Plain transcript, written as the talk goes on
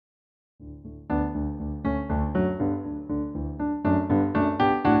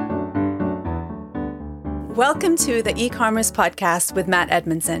Welcome to the eCommerce podcast with Matt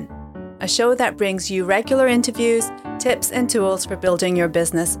Edmondson, a show that brings you regular interviews, tips, and tools for building your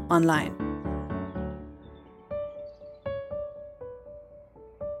business online.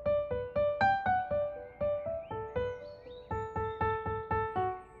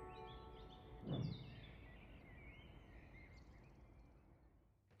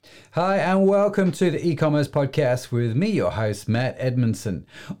 Hi and welcome to the eCommerce podcast with me, your host, Matt Edmondson.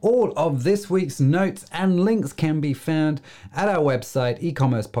 All of this week's notes and links can be found at our website,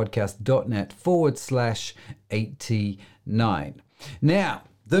 ecommercepodcast.net/89. Now,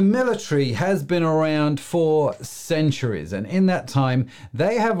 the military has been around for centuries, and in that time,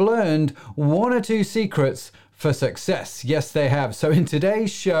 they have learned one or two secrets for success. Yes, they have. So in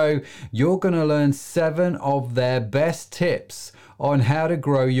today's show, you're going to learn 7 of their best tips on how to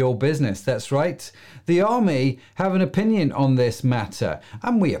grow your business. That's right. The Army have an opinion on this matter,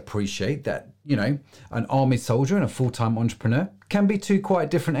 and we appreciate that, an Army soldier and a full-time entrepreneur can be two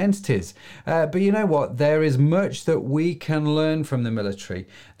quite different entities. But you know what? There is much that we can learn from the military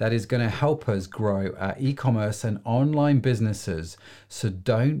that is going to help us grow our e-commerce and online businesses. So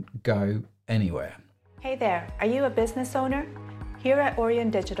don't go anywhere. Hey there, are you a business owner? Here at Orion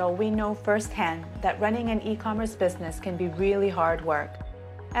Digital, we know firsthand that running an e-commerce business can be really hard work.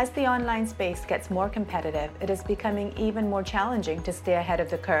 As the online space gets more competitive, it is becoming even more challenging to stay ahead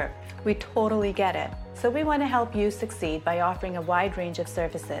of the curve. We totally get it. So we want to help you succeed by offering a wide range of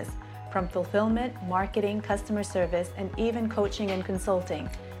services, from fulfillment, marketing, customer service, and even coaching and consulting,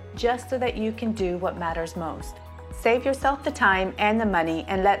 just so that you can do what matters most. Save yourself the time and the money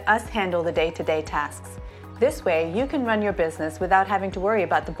and let us handle the day-to-day tasks. This way, you can run your business without having to worry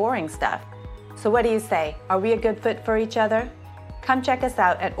about the boring stuff. So what do you say? Are we a good fit for each other? Come check us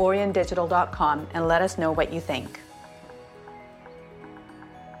out at oriondigital.com and let us know what you think.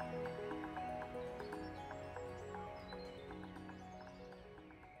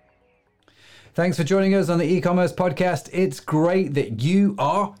 Thanks for joining us on the e-commerce podcast. It's great that you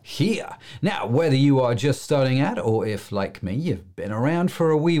are here. Now, whether you are just starting out or if, like me, you've been around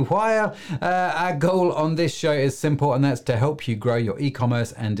for a wee while, our goal on this show is simple, and that's to help you grow your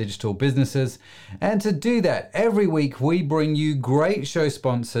e-commerce and digital businesses. And to do that, every week we bring you great show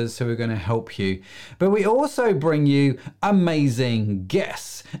sponsors who are going to help you. But we also bring you amazing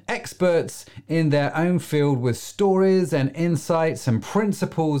guests, experts in their own field with stories and insights and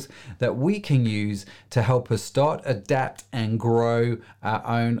principles that we can use to help us start, adapt, and grow our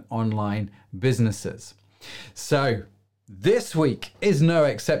own online businesses. So this week is no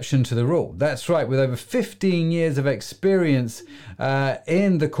exception to the rule. That's right. With over 15 years of experience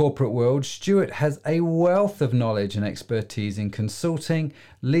in the corporate world, Stuart has a wealth of knowledge and expertise in consulting,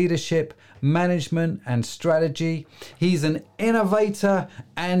 leadership, management, and strategy. He's an innovator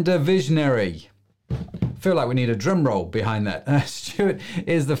and a visionary. Feel like we need a drum roll behind that. Stuart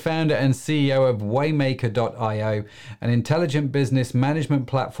is the founder and CEO of Waymaker.io, an intelligent business management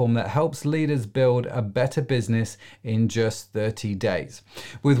platform that helps leaders build a better business in just 30 days.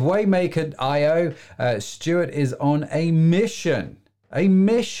 With Waymaker.io, Stuart is on a mission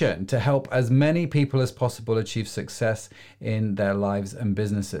to help as many people as possible achieve success in their lives and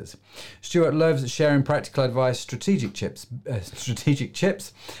businesses. Stuart loves sharing practical advice, strategic tips,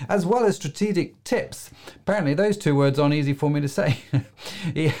 as well as strategic tips. Apparently, those two words aren't easy for me to say.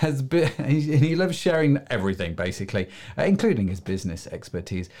 He loves sharing everything, basically, including his business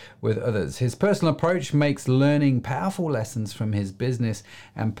expertise with others. His personal approach makes learning powerful lessons from his business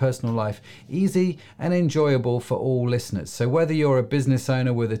and personal life easy and enjoyable for all listeners. So whether you're a business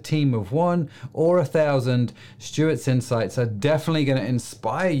owner with a team of 1 or 1,000, Stuart's insights are definitely going to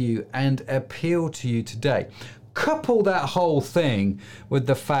inspire you and appeal to you today. Couple that whole thing with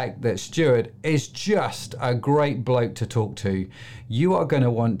the fact that Stuart is just a great bloke to talk to. You are going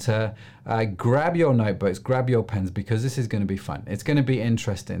to want to grab your notebooks, grab your pens, because this is going to be fun. It's going to be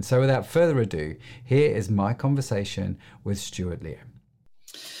interesting. So without further ado, here is my conversation with Stuart Leo.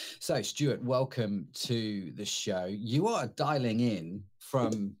 So, Stuart, welcome to the show. You are dialing in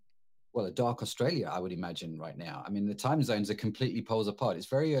from, a dark Australia, I would imagine, right now. I mean, the time zones are completely poles apart. It's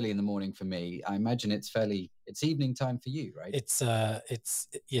very early in the morning for me. I imagine it's evening time for you, right? It's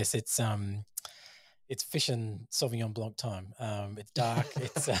fish and Sauvignon Blanc time. It's dark.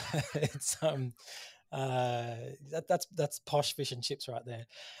 That's posh fish and chips right there.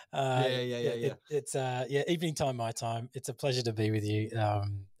 It's evening time, my time. It's a pleasure to be with you.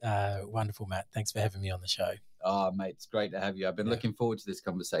 Wonderful, Matt. Thanks for having me on the show. Oh, mate, it's great to have you. I've been looking forward to this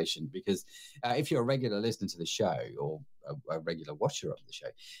conversation because if you're a regular listener to the show, or a regular watcher of the show,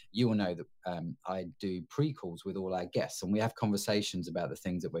 you will know that I do pre-calls with all our guests, and we have conversations about the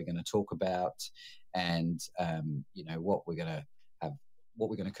things that we're going to talk about, and what we're going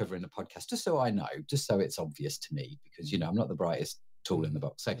to cover in the podcast, just so I know, just so it's obvious to me, because I'm not the brightest tool in the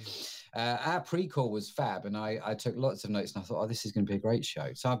box. So our pre-call was fab, and I took lots of notes, and I thought, this is going to be a great show.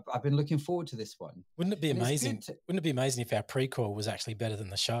 So I've been looking forward to this one. Wouldn't it be amazing? Wouldn't it be amazing if our pre-call was actually better than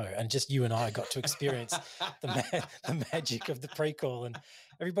the show, and just you and I got to experience the magic of the pre-call, and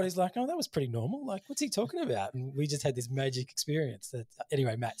everybody's like, "Oh, that was pretty normal. Like, what's he talking about?" And we just had this magic experience.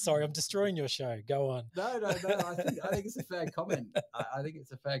 Anyway, Matt, sorry, I'm destroying your show. Go on. No. I think it's a fair comment. I think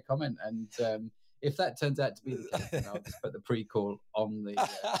it's a fair comment, and if that turns out to be the case, then I'll just put the pre-call on the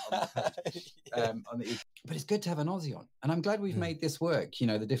page. But it's good to have an Aussie on, and I'm glad we've made this work.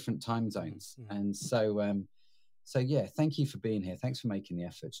 The different time zones, and so yeah. Thank you for being here. Thanks for making the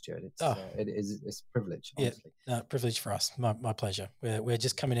effort, Stuart. It's a privilege. Honestly. Yeah, privilege for us. My pleasure. We're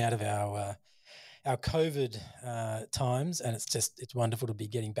just coming out of our COVID times, and it's wonderful to be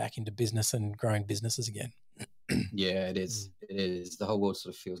getting back into business and growing businesses again. Yeah, it is. It is. The whole world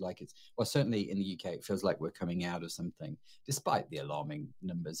sort of feels like certainly in the UK, it feels like we're coming out of something, despite the alarming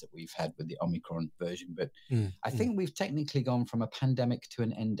numbers that we've had with the Omicron version. But I think we've technically gone from a pandemic to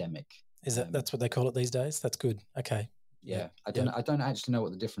an endemic. Is that's what they call it these days? That's good. Okay. Yeah. I don't actually know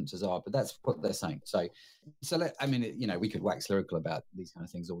what the differences are, but that's what they're saying. So we could wax lyrical about these kind of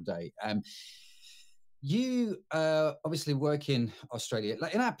things all day. You obviously work in Australia.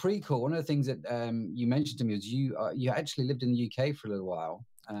 Like in our pre-call, one of the things that you mentioned to me was you actually lived in the UK for a little while.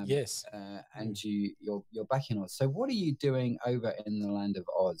 Yes. And you're back in Oz. So what are you doing over in the land of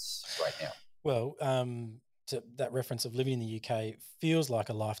Oz right now? Well, to that reference of living in the UK feels like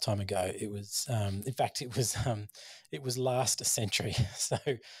a lifetime ago. It was, in fact, it was last century. So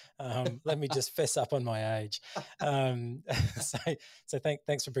let me just fess up on my age. So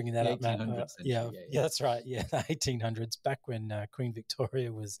thanks for bringing that up, Matt. Yeah, that's right. Yeah, the 1800s, back when Queen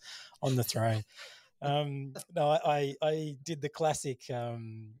Victoria was on the throne. No, I did the classic.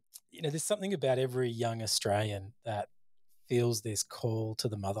 There's something about every young Australian that feels this call to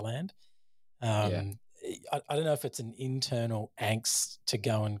the motherland. I don't know if it's an internal angst to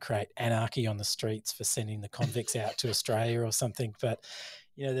go and create anarchy on the streets for sending the convicts out to Australia or something, but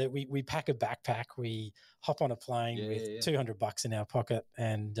we pack a backpack, we hop on a plane with $200 in our pocket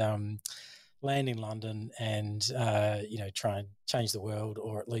and land in London and try and change the world,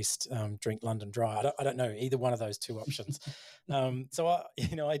 or at least drink London dry. I don't know either one of those two options. So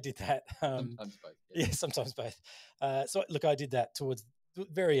I did that. Sometimes both. Yeah, sometimes both. So look, I did that towards the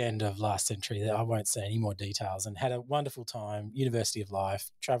very end of last century. I won't say any more details, and had a wonderful time, University of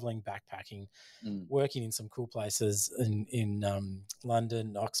Life, traveling, backpacking, working in some cool places in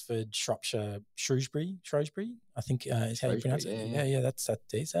London, Oxford, Shropshire, Shrewsbury, I think is how you pronounce it. Yeah, that's that.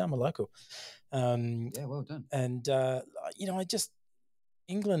 I'm a local. Well done. And,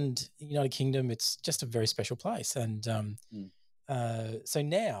 England, United Kingdom, it's just a very special place. And so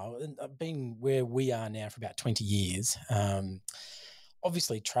now, I've been where we are now for about 20 years,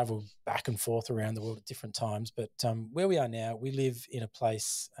 obviously traveled back and forth around the world at different times, but where we are now, we live in a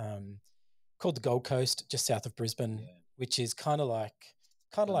place called the Gold Coast, just south of Brisbane, which is kind of like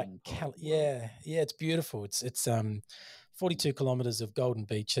it's beautiful. It's 42 kilometres of golden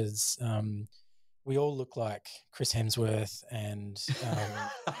beaches. We all look like Chris Hemsworth, and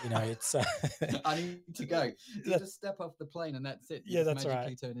it's. I need to go. You just step off the plane, and that's it. You that's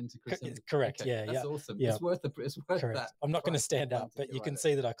magically right. Turn into Chris Hemsworth. Correct. Okay, that's awesome. Yeah. It's worth Correct. that. I'm not going to stand up, but you can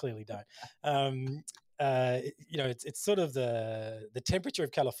see that I clearly don't. It's sort of the temperature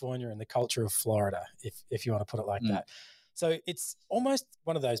of California and the culture of Florida, if you want to put it like that. So it's almost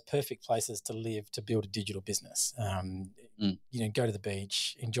one of those perfect places to live, to build a digital business. Go to the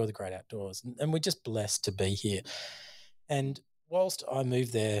beach, enjoy the great outdoors, and we're just blessed to be here. And whilst I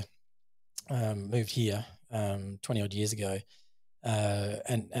moved here 20 odd years ago,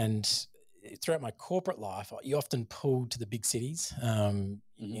 and throughout my corporate life, you often pulled to the big cities. In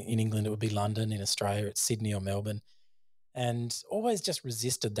England, it would be London. In Australia, it's Sydney or Melbourne. And always just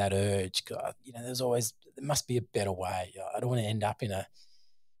resisted that urge. God, there must be a better way. I don't want to end up in a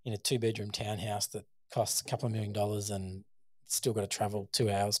 2-bedroom townhouse that costs a couple of $1 million and still got to travel 2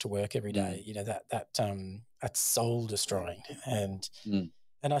 hours to work every day. That's soul destroying. And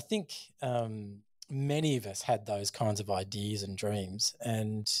I think many of us had those kinds of ideas and dreams.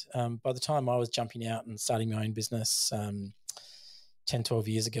 And by the time I was jumping out and starting my own business 10, 12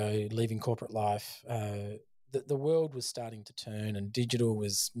 years ago, leaving corporate life, the world was starting to turn and digital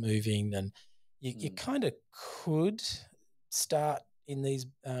was moving, and you kind of could start in these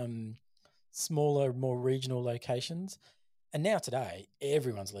smaller, more regional locations. And now today,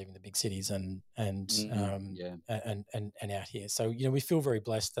 everyone's leaving the big cities and out here. So, we feel very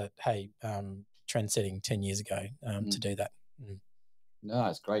blessed that, hey, trend setting 10 years ago to do that. No,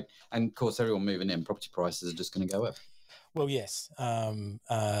 that's great. And of course, everyone moving in, property prices are just going to go up. Well, yes.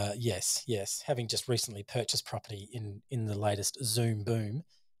 Yes. Having just recently purchased property in the latest Zoom boom,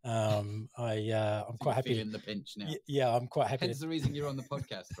 I'm quite happy. Feeling the pinch now. Yeah, I'm quite happy. Hence the reason you're on the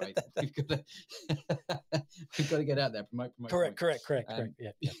podcast, right? we've got to get out there, promote. Correct.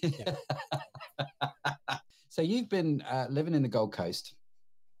 Yeah. So you've been living in the Gold Coast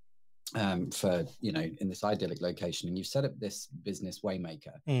for, in this idyllic location, and you've set up this business,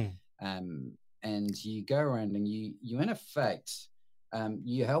 Waymaker. And you go around and you in effect,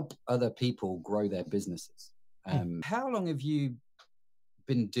 you help other people grow their businesses. How long have you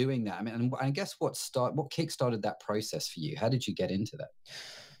been doing that? I mean, and I guess what kickstarted that process for you? How did you get into that?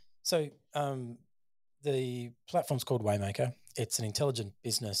 So the platform's called Waymaker. It's an intelligent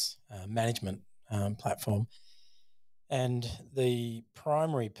business management platform. And the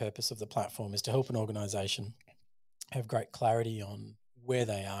primary purpose of the platform is to help an organization have great clarity on where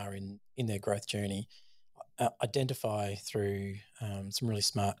they are in their growth journey, identify through some really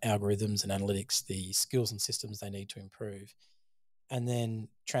smart algorithms and analytics the skills and systems they need to improve, and then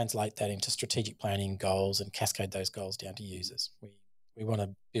translate that into strategic planning goals and cascade those goals down to users. We want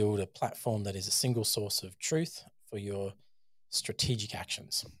to build a platform that is a single source of truth for your strategic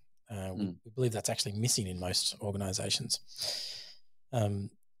actions. We believe that's actually missing in most organizations.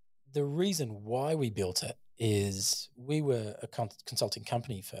 The reason why we built it is we were a consulting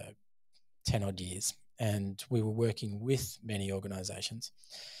company for 10 odd years, and we were working with many organizations.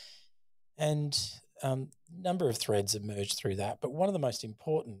 And a number of threads emerged through that. But one of the most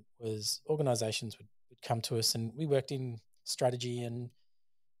important was organizations would come to us, and we worked in strategy and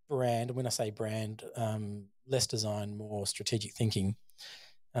brand. And when I say brand, less design, more strategic thinking,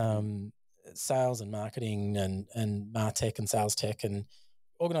 sales and marketing and MarTech and sales tech. And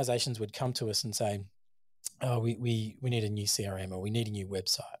organizations would come to us and say, oh, we need a new CRM, or we need a new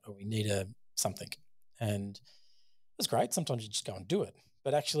website, or we need something. And it's great. Sometimes you just go and do it.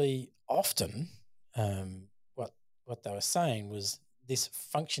 But actually often what they were saying was, this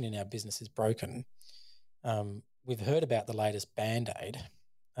function in our business is broken. We've heard about the latest Band-Aid.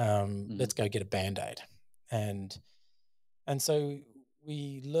 Let's go get a Band-Aid. And so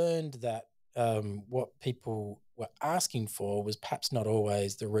we learned that what people were asking for was perhaps not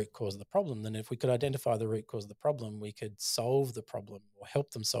always the root cause of the problem. Then if we could identify the root cause of the problem, we could solve the problem or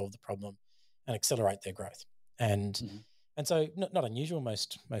help them solve the problem and accelerate their growth. And so not unusual,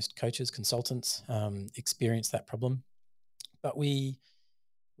 most coaches, consultants experience that problem. But we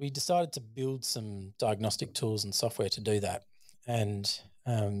decided to build some diagnostic tools and software to do that. And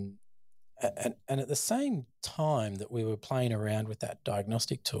at the same time that we were playing around with that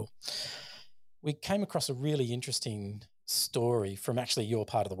diagnostic tool, we came across a really interesting story from actually your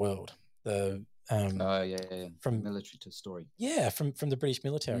part of the world. From military to story. Yeah, from the British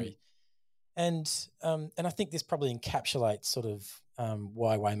military. And I think this probably encapsulates sort of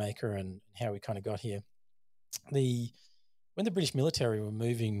why Waymaker and how we kind of got here. When the British military were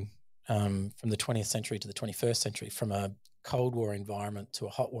moving from the 20th century to the 21st century, from a Cold War environment to a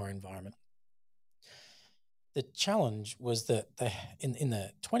hot war environment, the challenge was that in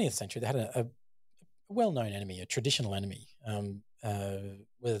the 20th century, they had a well-known enemy, a traditional enemy,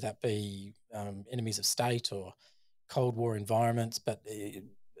 whether that be enemies of state or Cold War environments. But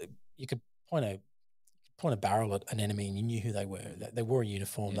you could point a barrel at an enemy and you knew who they were. They wore a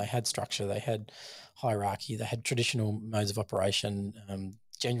uniform, they had structure, they had hierarchy, they had traditional modes of operation,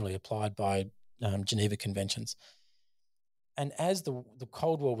 generally applied by Geneva Conventions. And as the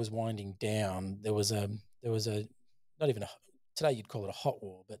Cold War was winding down, there was a not even today you'd call it a hot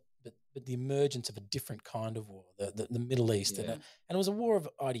war, but the emergence of a different kind of war, the Middle East, and it was a war of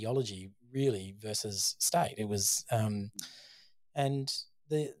ideology really versus state. It was and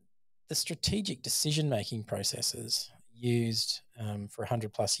the strategic decision-making processes used for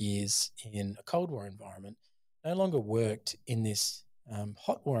 100 plus years in a Cold War environment no longer worked in this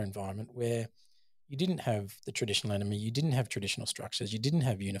hot war environment, where you didn't have the traditional enemy, you didn't have traditional structures, you didn't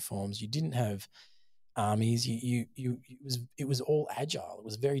have uniforms, you didn't have armies. It was all agile. It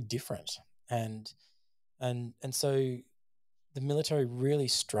was very different, and so the military really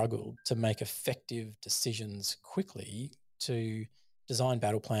struggled to make effective decisions quickly to design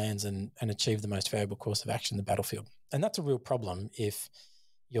battle plans and achieve the most valuable course of action in the battlefield. And that's a real problem if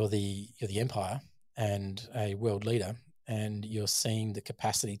you're the empire and a world leader, and you're seeing the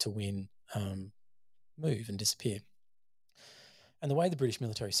capacity to win move and disappear. And the way the British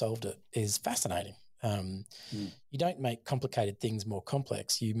military solved it is fascinating. You don't make complicated things more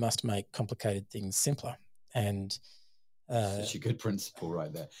complex. You must make complicated things simpler. And such a good principle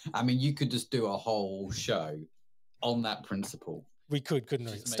right there. I mean, you could just do a whole show on that principle. We could,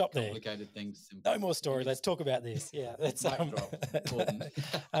 couldn't we? Stop there. Complicated things simple. No more story. Let's talk about this. Yeah, that's mic drop. Important.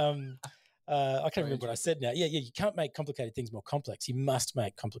 I can't remember what I said now. Yeah. You can't make complicated things more complex. You must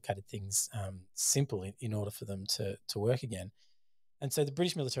make complicated things simple in order for them to work again. And so the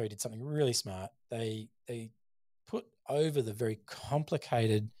British military did something really smart. They put over the very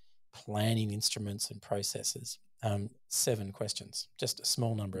complicated planning instruments and processes 7 questions, just a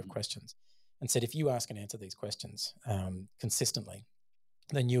small number of questions, and said, if you ask and answer these questions consistently,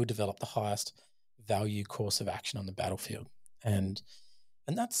 then you'll develop the highest value course of action on the battlefield. And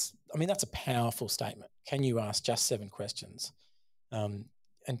that's a powerful statement. Can you ask just 7 questions?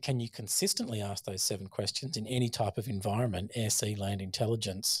 And can you consistently ask those 7 questions in any type of environment, air, sea, land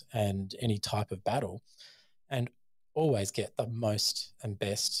intelligence, and any type of battle, and always get the most and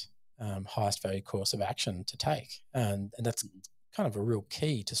best, highest value course of action to take? And that's kind of a real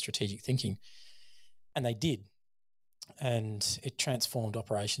key to strategic thinking. And they did. And it transformed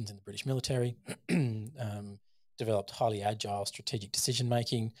operations in the British military, developed highly agile strategic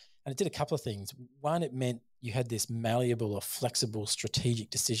decision-making. And it did a couple of things. One, it meant you had this malleable or flexible strategic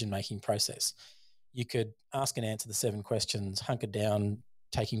decision-making process. You could ask and answer the 7 questions, hunker down,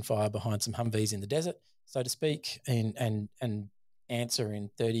 taking fire behind some Humvees in the desert, so to speak, and answer in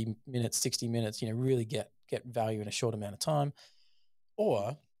 30 minutes, 60 minutes, really get value in a short amount of time.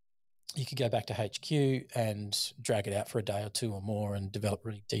 Or you could go back to HQ and drag it out for a day or 2 or more and develop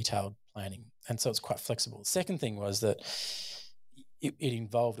really detailed planning. And so it's quite flexible. The second thing was that it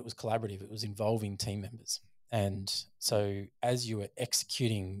was collaborative. It was involving team members. And so as you were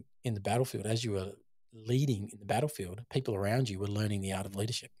executing in the battlefield, as you were leading in the battlefield, people around you were learning the art of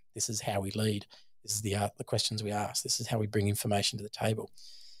leadership. This is how we lead. This is the questions we ask. This is how we bring information to the table.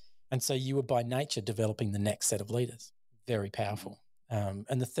 And so you were by nature developing the next set of leaders. Very powerful.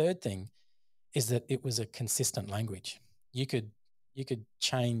 And the third thing is that it was a consistent language. You could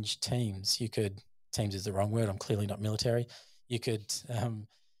change teams. Teams is the wrong word. I'm clearly not military. You could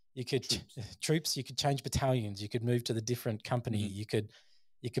troops. You could change battalions. You could move to the different company. You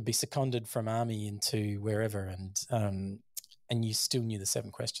could be seconded from army into wherever, and you still knew the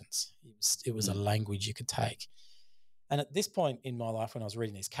 7 questions. It was a language you could take. And at this point in my life, when I was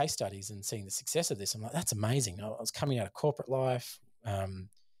reading these case studies and seeing the success of this, I'm like, that's amazing. I was coming out of corporate life,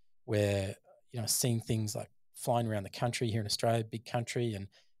 where seeing things like flying around the country here in Australia, big country, and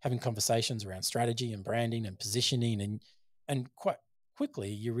having conversations around strategy and branding and positioning, and quite quickly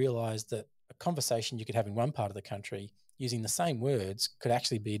you realize that a conversation you could have in one part of the country using the same words could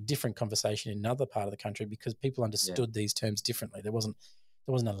actually be a different conversation in another part of the country because people understood these terms differently. There wasn't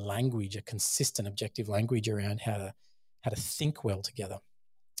a language, a consistent, objective language around how to think well together.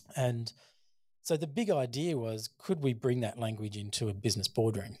 And so the big idea was, could we bring that language into a business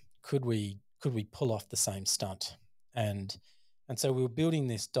boardroom? Could we pull off the same stunt? And so we were building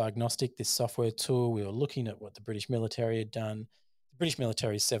this software tool. We were looking at what the British military had done. The British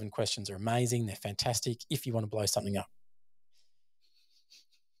military's 7 questions are amazing. They're fantastic if you want to blow something up.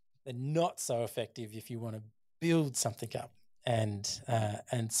 They're not so effective if you want to build something up. And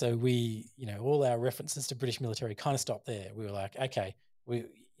so we, all our references to British military kind of stopped there. We were like, okay,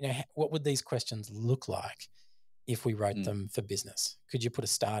 what would these questions look like if we wrote them for business? Could you put a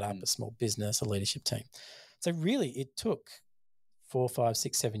startup, a small business, a leadership team? So really it took 4, 5,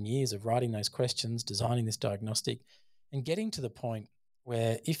 6, 7 years of writing those questions, designing this diagnostic, and getting to the point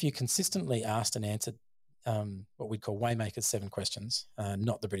where if you consistently asked and answered what we'd call Waymaker's 7 questions,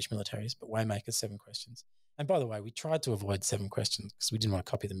 not the British military's, but Waymaker's 7 questions. And by the way, we tried to avoid 7 questions because we didn't want to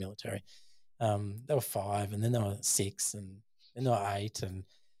copy the military. There were 5, and then there were 6, and then there were 8, and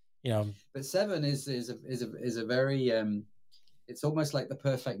But 7 is a very it's almost like the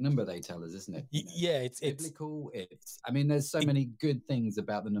perfect number they tell us, isn't it? Yeah, it's biblical. There's so many good things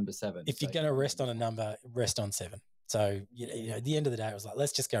about the number 7. If you're going to rest on a number, rest on 7. So at the end of the day, it was like,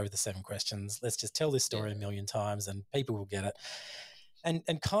 let's just go with the 7 questions. Let's just tell this story a million times, and people will get it.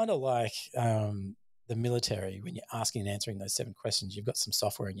 And kind of like the military, when you're asking and answering those 7 questions, you've got some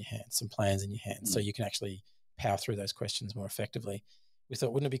software in your hands, some plans in your hands, so you can actually power through those questions more effectively. We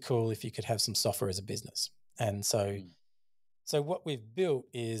thought, wouldn't it be cool if you could have some software as a business? And so what we've built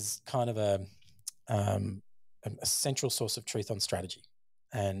is kind of a central source of truth on strategy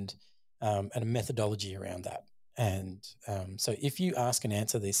and a methodology around that. And so if you ask and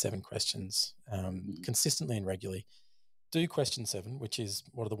answer these 7 questions consistently and regularly, do question 7, which is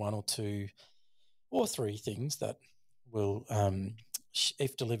what are the 1 or 2 or 3 things that will,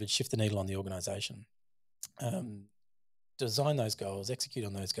 if delivered, shift the needle on the organisation. Design those goals, execute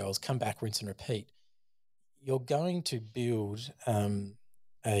on those goals, come back, rinse and repeat. You're going to build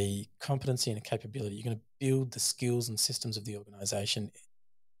a competency and a capability. You're going to build the skills and systems of the organisation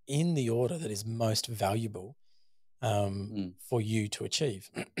in the order that is most valuable for you to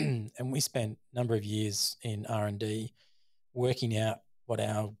achieve. And we spent a number of years in R&D working out what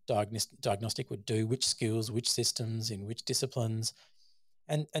our diagnostic would do, which skills, which systems, in which disciplines.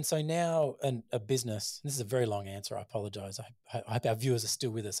 And so now a business, this is a very long answer, I apologise. I hope our viewers are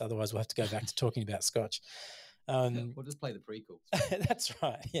still with us, otherwise we'll have to go back to talking about Scotch. We'll just play the prequel. That's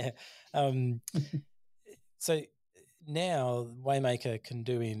right, yeah. So now Waymaker can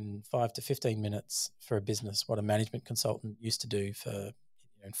do in 5 to 15 minutes for a business what a management consultant used to do for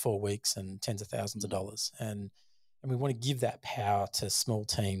in 4 weeks and tens of thousands of dollars. And we want to give that power to small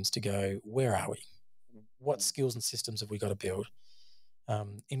teams to go, where are we? What skills and systems have we got to build?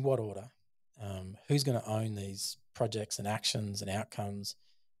 In what order? Who's going to own these projects and actions and outcomes?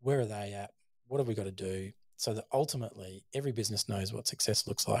 Where are they at? What have we got to do? So that ultimately every business knows what success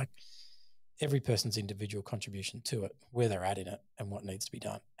looks like, every person's individual contribution to it, where they're at in it, and what needs to be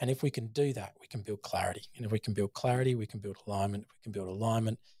done. And if we can do that, we can build clarity. And if we can build clarity, we can build alignment. If we can build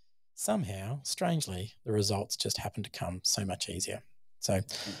alignment, somehow, strangely, the results just happen to come so much easier. So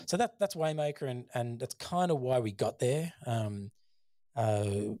that's Waymaker, and that's kind of why we got there.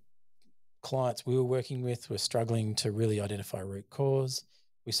 Clients we were working with were struggling to really identify root cause.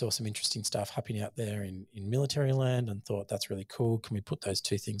 We saw some interesting stuff happening out there in military land and thought that's really cool. Can we put those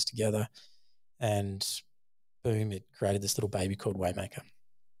two things together? And boom, it created this little baby called Waymaker.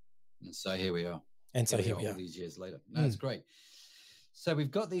 And so here we are. And so here we are. All these years later. No, that's great. So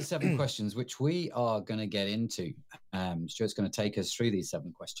we've got these 7 questions, which we are going to get into. Stuart's going to take us through these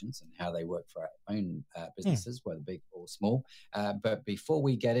 7 questions and how they work for our own businesses, whether big or small. But before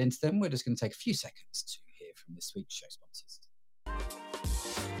we get into them, we're just going to take a few seconds to hear from this week's show sponsors.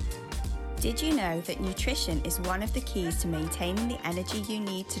 Did you know that nutrition is one of the keys to maintaining the energy you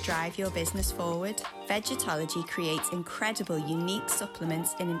need to drive your business forward? Vegetology creates incredible, unique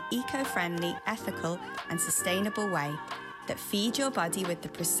supplements in an eco-friendly, ethical, and sustainable way that feed your body with the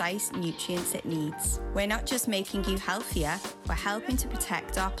precise nutrients it needs. We're not just making you healthier, we're helping to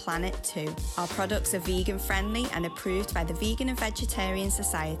protect our planet too. Our products are vegan friendly and approved by the Vegan and Vegetarian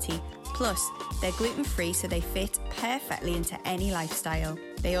Society. Plus, they're gluten-free, so they fit perfectly into any lifestyle.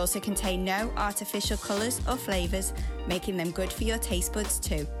 They also contain no artificial colours or flavours, making them good for your taste buds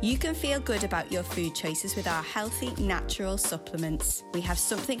too. You can feel good about your food choices with our healthy, natural supplements. We have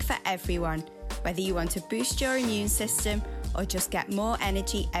something for everyone, whether you want to boost your immune system or just get more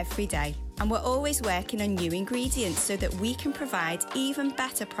energy every day. And we're always working on new ingredients so that we can provide even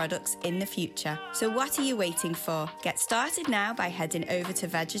better products in the future. So what are you waiting for? Get started now by heading over to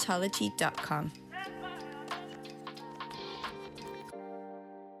vegetology.com.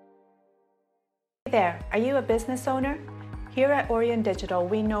 Hey there, are you a business owner? Here at Orion Digital,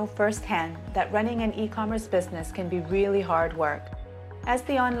 we know firsthand that running an e-commerce business can be really hard work. As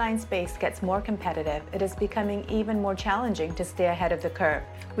the online space gets more competitive, it is becoming even more challenging to stay ahead of the curve.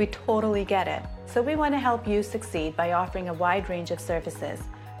 We totally get it. So we want to help you succeed by offering a wide range of services,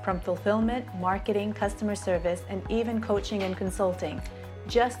 from fulfillment, marketing, customer service, and even coaching and consulting,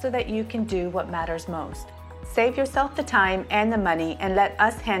 just so that you can do what matters most. Save yourself the time and the money and let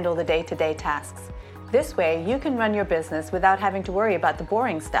us handle the day-to-day tasks. This way, you can run your business without having to worry about the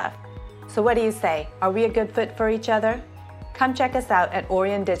boring stuff. So what do you say? Are we a good fit for each other? Come check us out at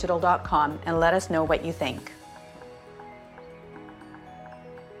oriondigital.com and let us know what you think.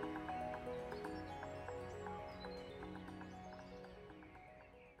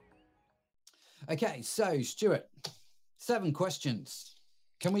 Okay, so Stuart, 7 questions.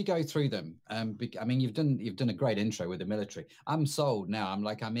 Can we go through them? I mean, you've done a great intro with the military. I'm sold now.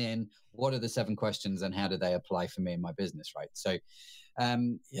 I'm in. What are the 7 questions and how do they apply for me in my business, right? So,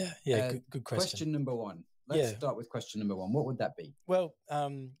 good question. Question number 1. Let's start with question number 1. What would that be? Well,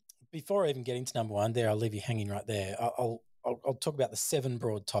 before I even get into number 1, I'll leave you hanging right there. I'll talk about the 7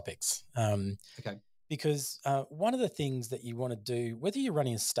 broad topics. Okay. Because one of the things that you want to do, whether you're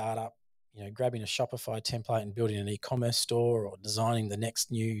running a startup, grabbing a Shopify template and building an e-commerce store or designing the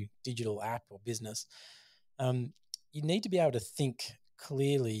next new digital app or business, you need to be able to think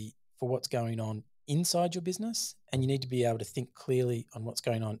clearly for what's going on inside your business, and you need to be able to think clearly on what's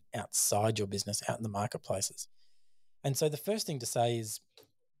going on outside your business, out in the marketplaces. And so the first thing to say is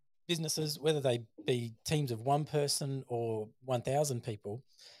businesses, whether they be teams of 1 person or 1,000 people,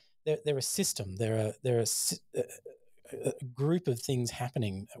 they're a system. They're a group of things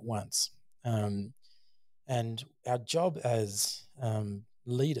happening at once. And And our job as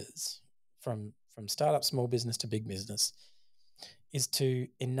leaders from startup, small business to big business is to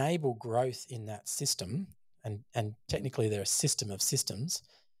enable growth in that system. And technically they're a system of systems,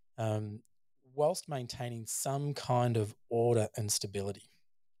 whilst maintaining some kind of order and stability.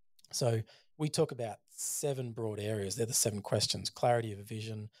 So we talk about 7 broad areas. They're the 7 questions: clarity of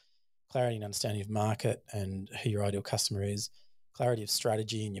vision, clarity and understanding of market and who your ideal customer is, clarity of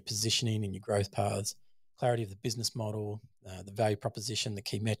strategy and your positioning and your growth paths, clarity of the business model, the value proposition, the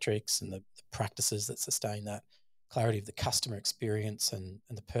key metrics and the practices that sustain that, clarity of the customer experience and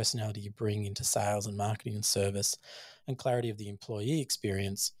the personality you bring into sales and marketing and service, and clarity of the employee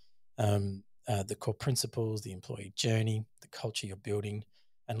experience, the core principles, the employee journey, the culture you're building,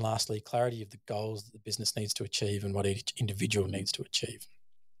 and lastly, clarity of the goals that the business needs to achieve and what each individual needs to achieve.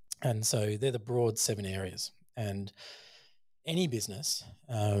 And so they're the broad 7 areas. And any business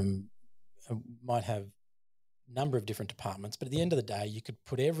might have a number of different departments, but at the end of the day, you could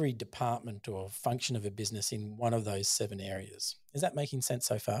put every department or function of a business in one of those 7 areas. Is that making sense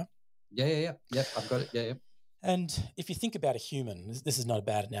so far? Yeah. I've got it. Yeah. And if you think about a human, this is not a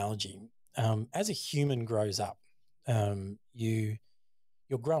bad analogy. As a human grows up,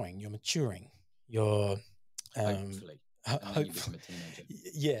 you're growing, you're maturing, you're hopefully. You become a teenager.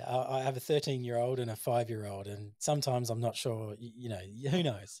 Yeah, I have a 13-year-old and a 5-year-old, and sometimes I'm not sure. Who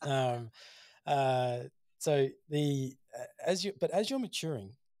knows? As you're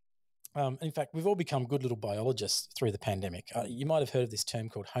maturing, in fact, we've all become good little biologists through the pandemic. You might have heard of this term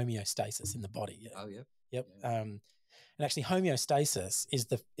called homeostasis in the body. Oh, yeah. Yep. Yeah. And actually, homeostasis is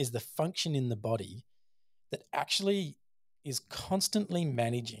the function in the body that actually is constantly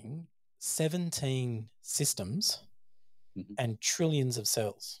managing 17 systems and trillions of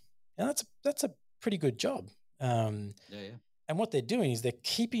cells. And that's a pretty good job. And what they're doing is they're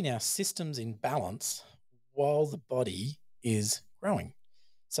keeping our systems in balance while the body is growing.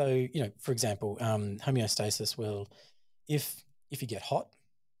 So, for example, homeostasis will, if you get hot,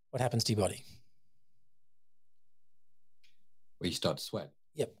 what happens to your body? Well, you start to sweat.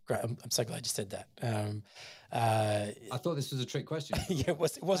 Yep, great. I'm so glad you said that. I thought this was a trick question. Yeah, it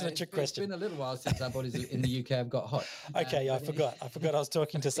wasn't a trick question. It's been a little while since our bodies in the UK have got hot. Okay, I forgot. I was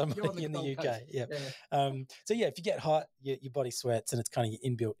talking to somebody in the UK. Yeah. So if you get hot, your body sweats, and it's kind of your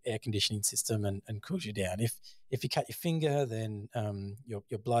inbuilt air conditioning system and cools you down. If you cut your finger, then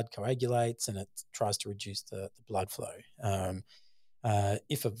your blood coagulates and it tries to reduce the blood flow.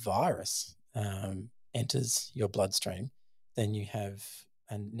 If a virus enters your bloodstream, then you have,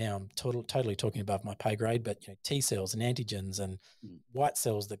 and now I'm totally talking above my pay grade, but T cells and antigens and white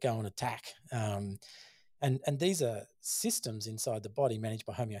cells that go and attack. And these are systems inside the body managed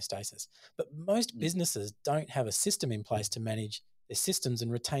by homeostasis. But most businesses don't have a system in place to manage their systems and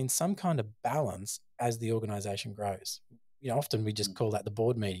retain some kind of balance as the organization grows. Often we just call that the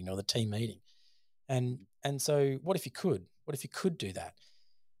board meeting or the team meeting. And so what if you could? What if you could do that?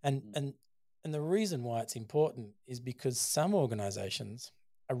 And the reason why it's important is because some organizations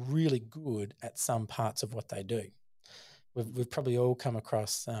are really good at some parts of what they do. We've probably all come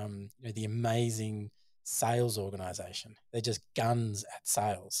across the amazing sales organization. They're just guns at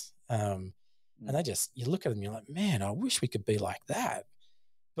sales. And you look at them, you're like, man, I wish we could be like that.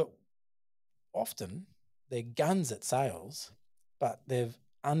 But often they're guns at sales, but they've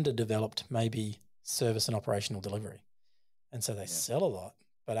underdeveloped maybe service and operational delivery. And so they sell a lot,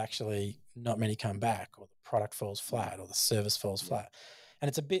 but actually not many come back, or the product falls flat, or the service falls flat. And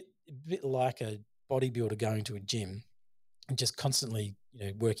it's a bit like a bodybuilder going to a gym and just constantly,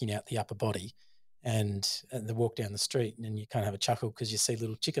 working out the upper body, and they walk down the street and you kind of have a chuckle because you see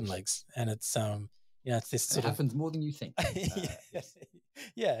little chicken legs, and it's it's this sort of happens more than you think.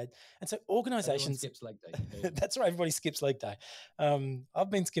 Yeah. And so organizations skips leg day. That's right. Everybody skips leg day. I've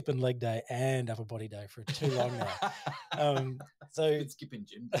been skipping leg day and upper body day for too long now. So skipping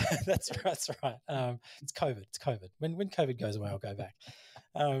gym. That's right. It's COVID. When COVID goes away, I'll go back.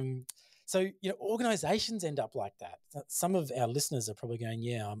 So, organizations end up like that. Some of our listeners are probably going,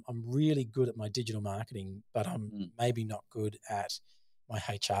 yeah, I'm really good at my digital marketing, but I'm maybe not good at my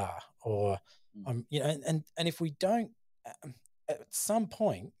HR, or and if we don't, at some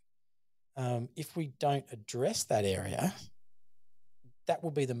point, if we don't address that area, that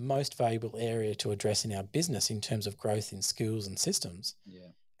will be the most valuable area to address in our business in terms of growth in skills and systems. Yeah.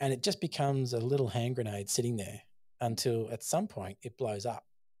 And it just becomes a little hand grenade sitting there until at some point it blows up.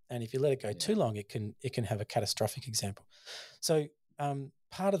 And if you let it go too long, it can have a catastrophic example. So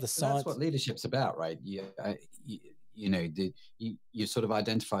part of the science. That's what leadership's about, right? You sort of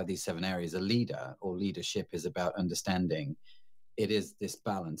identify these 7 areas. A leader or leadership is about understanding it is this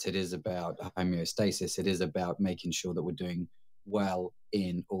balance. It is about homeostasis. It is about making sure that we're doing well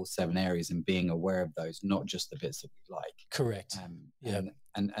in all 7 areas and being aware of those, not just the bits that we like. Correct.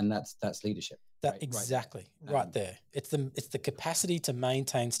 And that's leadership. That exactly right there. It's the capacity to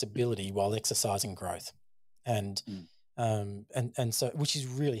maintain stability while exercising growth, and so, which is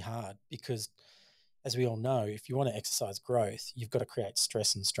really hard because, as we all know, if you want to exercise growth, you've got to create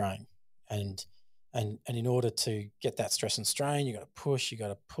stress and strain, and in order to get that stress and strain, you got to push, you got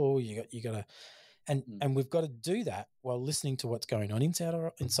to pull, you got to, and we've got to do that while listening to what's going on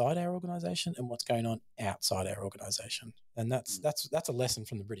inside our organization and what's going on outside our organization. And that's a lesson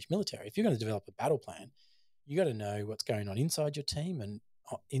from the British military. If you're going to develop a battle plan, you got to know what's going on inside your team and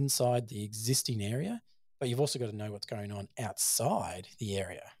inside the existing area, but you've also got to know what's going on outside the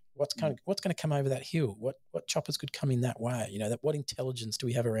area. What's going to come over that hill? What choppers could come in that way? You know, what intelligence do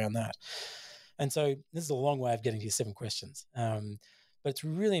we have around that? And so this is a long way of getting to your 7 questions. But it's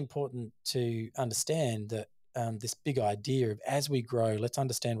really important to understand that this big idea of, as we grow, let's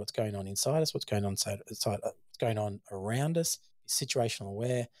understand what's going on inside us, what's going on what's going on around us, be situational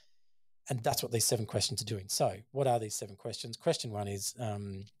aware, and that's what these 7 questions are doing. So, what are these 7 questions? Question 1 is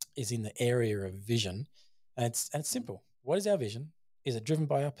in the area of vision, and it's simple. What is our vision? Is it driven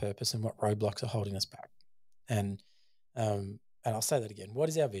by our purpose, and what roadblocks are holding us back? And I'll say that again. What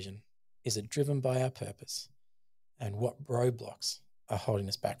is our vision? Is it driven by our purpose, and what roadblocks are holding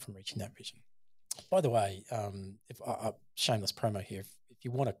us back from reaching that vision? By the way, shameless promo here. If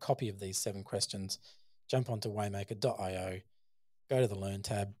you want a copy of these 7 questions, jump onto waymaker.io, go to the Learn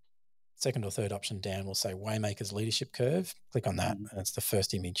tab. Second or third option down will say Waymaker's Leadership Curve. Click on that, and it's the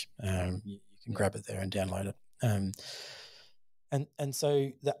first image. You can grab it there and download it. And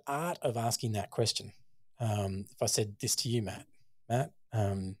so the art of asking that question. If I said this to you, Matt,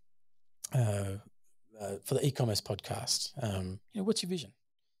 for the e-commerce podcast, what's your vision?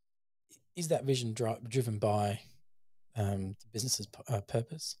 Is that vision driven by the business's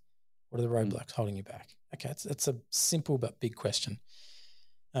purpose? What are the roadblocks holding you back? Okay, it's a simple but big question.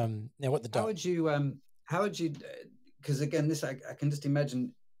 Now, what how would you? Because again, this I can just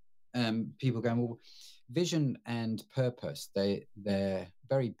imagine people going, well, vision and purpose, they're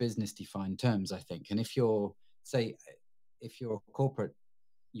very business defined terms, I think. And if you're corporate,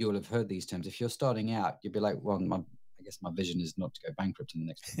 you'll have heard these terms. If you're starting out, you'll be like, well, I guess my vision is not to go bankrupt in the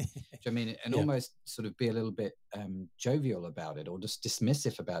next one. Do you know what I mean? And almost sort of be a little bit jovial about it, or just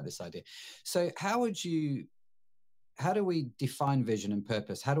dismissive about this idea. So how do we define vision and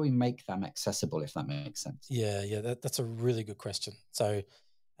purpose? How do we make them accessible, if that makes sense? Yeah, that's a really good question. So,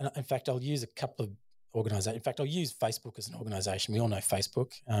 and in fact, I'll use a couple of organizations. In fact, I'll use Facebook as an organization. We all know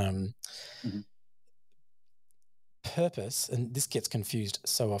Facebook. Purpose, and this gets confused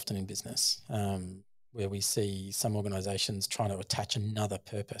so often in business, where we see some organizations trying to attach another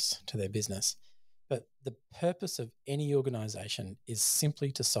purpose to their business. But the purpose of any organization is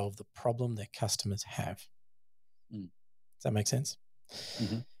simply to solve the problem their customers have. Does that make sense?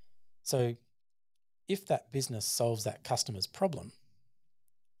 Mm-hmm. So if that business solves that customer's problem,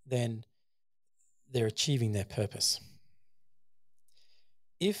 then they're achieving their purpose.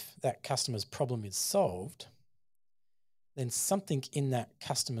 If that customer's problem is solved, then something in that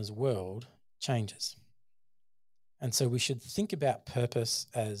customer's world changes. And so we should think about purpose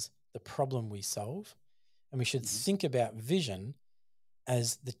as the problem we solve, and we should think about vision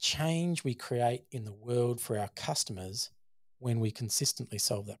as the change we create in the world for our customers when we consistently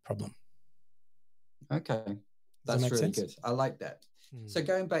solve that problem. Okay. That's really sense? Good. I like that. So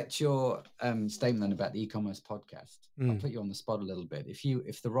going back to your statement about the e-commerce podcast, I'll put you on the spot a little bit.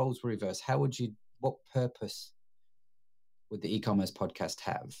 If the roles were reversed, what purpose would the e-commerce podcast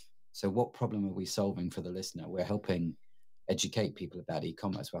have? So what problem are we solving for the listener? We're helping educate people about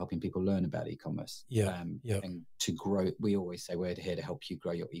e-commerce. We're helping people learn about e-commerce. And to grow, we always say we're here to help you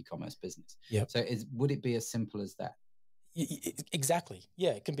grow your e-commerce business. So would it be as simple as that? Exactly.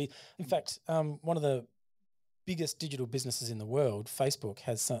 Yeah, it can be. In fact, one of the biggest digital businesses in the world, Facebook,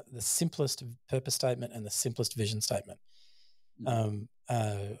 has the simplest purpose statement and the simplest vision statement. I'm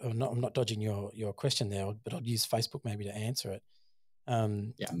not dodging your question there, but I'd use Facebook maybe to answer it. A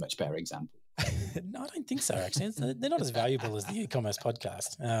much better example. No, I don't think so, actually. They're not as valuable as the e-commerce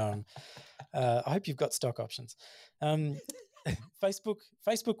podcast. I hope you've got stock options.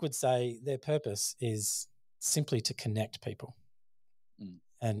 Facebook would say their purpose is simply to connect people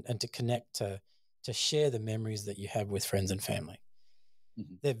and to connect to share the memories that you have with friends and family.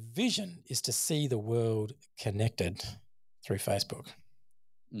 Their vision is to see the world connected through Facebook.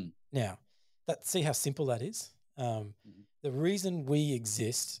 Now, see how simple that is? The reason we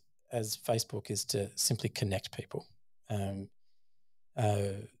exist as Facebook is to simply connect people.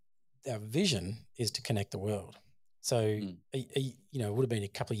 our vision is to connect the world. So, it would have been a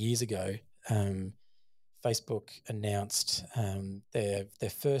couple of years ago, Facebook announced their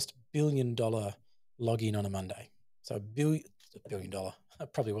first $1 billion login on a Monday. So $1 billion,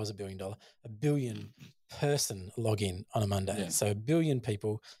 it probably was $1 billion, $1 billion person login on a Monday. Yeah. So 1 billion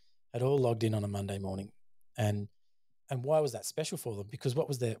people had all logged in on a Monday morning. And why was that special for them? Because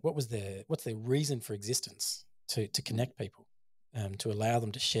what's their reason for existence? To connect people, to allow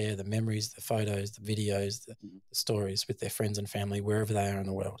them to share the memories, the photos, the videos, the stories with their friends and family, wherever they are in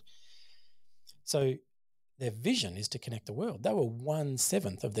the world. So their vision is to connect the world. They were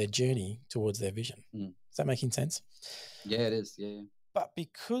 1/7 of their journey towards their vision. Is that making sense? Yeah, it is. Yeah. But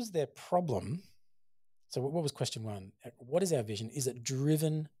because their problem, so what was question one? What is our vision? Is it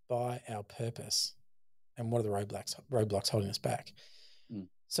driven by our purpose? And what are the roadblocks holding us back?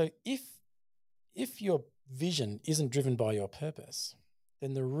 So if your vision isn't driven by your purpose,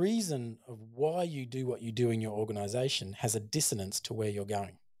 then the reason of why you do what you do in your organization has a dissonance to where you're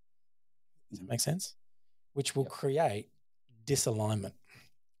going. Does that make sense? Which will create disalignment.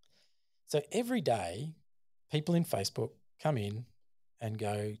 So every day, people in Facebook come in and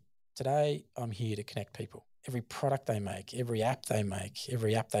go, today I'm here to connect people. Every product they make, every app they make,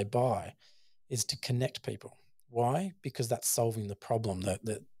 every app they buy is to connect people. Why? Because that's solving the problem,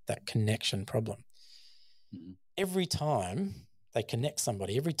 that connection problem. Every time they connect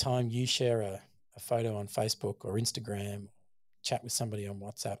somebody, every time you share a photo on Facebook or Instagram, chat with somebody on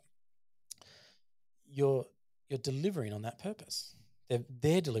WhatsApp, you're delivering on that purpose.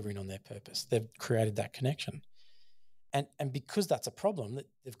 They're delivering on their purpose. They've created that connection. And because that's a problem, that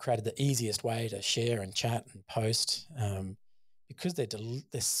they've created the easiest way to share and chat and post, because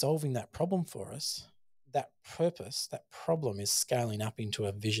they're solving that problem for us. That purpose, that problem is scaling up into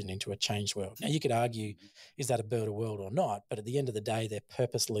a vision, into a changed world. Now, you could argue, is that a better world or not? But at the end of the day, their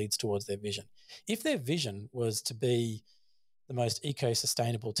purpose leads towards their vision. If their vision was to be the most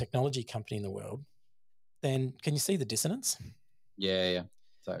eco-sustainable technology company in the world, then can you see the dissonance? Yeah,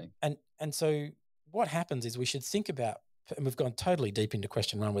 totally. And so what happens is we should think about, and we've gone totally deep into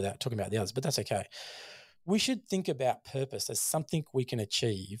question one without talking about the others, but that's okay. We should think about purpose as something we can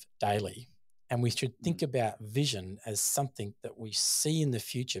achieve daily. And we should think about vision as something that we see in the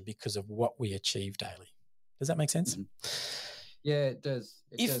future because of what we achieve daily. Does that make sense? Yeah, it does.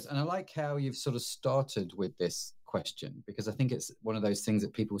 It does. And I like how you've sort of started with this question, because I think it's one of those things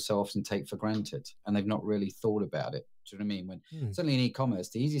that people so often take for granted and they've not really thought about it. Do you know what I mean? When certainly in e-commerce,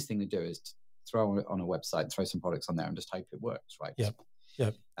 the easiest thing to do is to throw on a website, throw some products on there and just hope it works, right? Yep.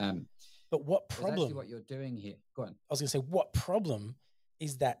 But what problem? Actually what you're doing here. Go on. I was going to say, what problem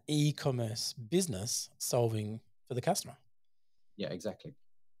is that e-commerce business solving for the customer? Yeah, exactly.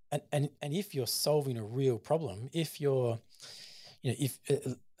 And if you're solving a real problem, if you're, if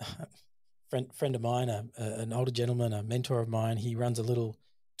friend of mine, an older gentleman, a mentor of mine, he runs a little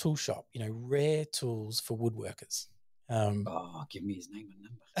tool shop, rare tools for woodworkers. Give me his name and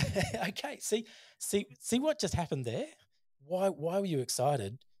number. Okay, see what just happened there? Why were you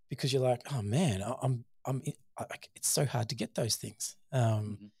excited? Because you're like, oh man, it's so hard to get those things.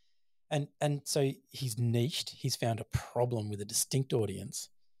 And so he's niched. He's found a problem with a distinct audience,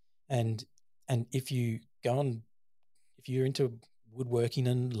 and if you're into woodworking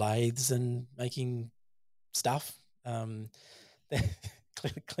and lathes and making stuff,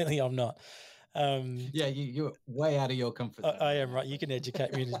 clearly I'm not. You're way out of your comfort zone. I am, right. You can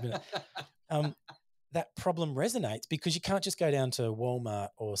educate me in a minute. That problem resonates because you can't just go down to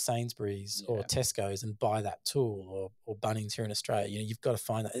Walmart or Sainsbury's or Tesco's and buy that tool, or Bunnings here in Australia. You've got to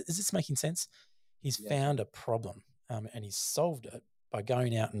find that. Is this making sense? He's found a problem, and he's solved it by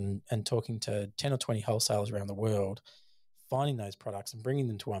going out and talking to 10 or 20 wholesalers around the world, finding those products and bringing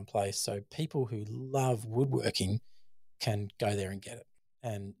them to one place so people who love woodworking can go there and get it.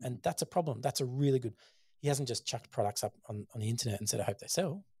 And that's a problem. That's a really good – he hasn't just chucked products up on the internet and said, I hope they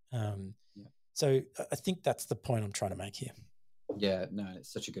sell. So I think that's the point I'm trying to make here. Yeah, no,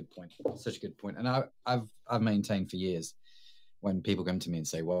 it's such a good point. Such a good point. And I've maintained for years, when people come to me and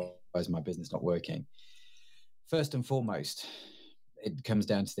say, well, why is my business not working? First and foremost, it comes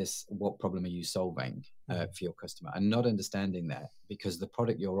down to this: what problem are you solving for your customer? And not understanding that, because the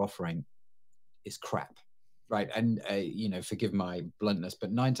product you're offering is crap, right? And forgive my bluntness,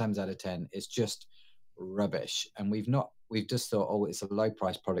 but 9 times out of 10, it's just rubbish. And we've just thought, oh, it's a low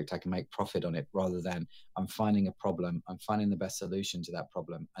price product, I can make profit on it, rather than I'm finding a problem, I'm finding the best solution to that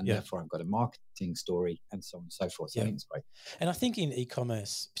problem, and therefore I've got a marketing story, and so on and so forth. So I think it's great. And I think in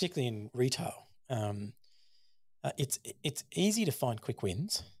e-commerce, particularly in retail, it's easy to find quick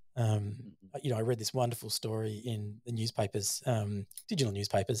wins. I read this wonderful story in the newspapers, digital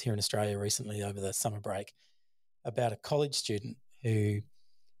newspapers here in Australia recently over the summer break, about a college student who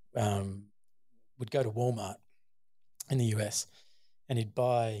would go to Walmart in the US and he'd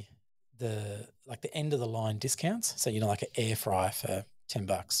buy the end of the line discounts. So, like an air fryer for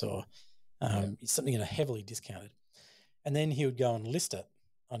 $10 or something heavily discounted. And then he would go and list it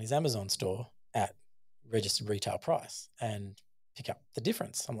on his Amazon store at registered retail price and pick up the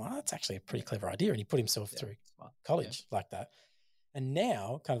difference. I'm like, that's actually a pretty clever idea. And he put himself through college like that. And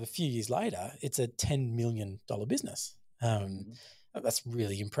now, kind of a few years later, it's a $10 million business. That's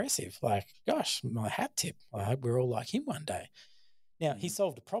really impressive. Like, gosh, my hat tip. I hope we're all like him one day. Now, he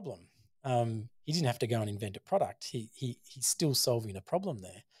solved a problem. He didn't have to go and invent a product. He's still solving a problem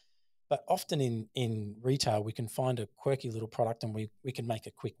there. But often in retail, we can find a quirky little product and we can make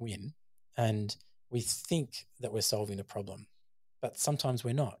a quick win. And we think that we're solving a problem. But sometimes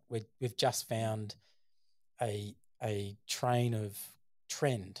we're not. We've just found a train of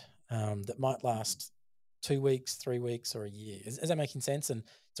trend that might last 2 weeks, 3 weeks, or a year. Is that making sense? And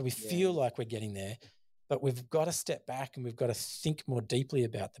so we feel like we're getting there, but we've got to step back and we've got to think more deeply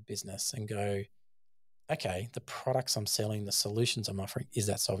about the business and go, okay, the products I'm selling, the solutions I'm offering, is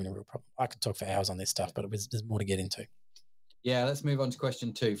that solving a real problem? I could talk for hours on this stuff, but there's more to get into. Yeah, let's move on to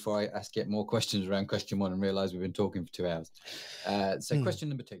question 2 before I get more questions around question 1 and realize we've been talking for 2 hours. So question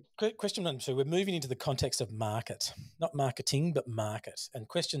number 2. Question number 2, we're moving into the context of market, not marketing, but market. And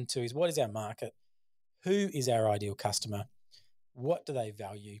question 2 is, what is our market? Who is our ideal customer? What do they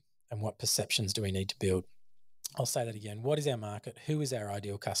value? And what perceptions do we need to build? I'll say that again. What is our market? Who is our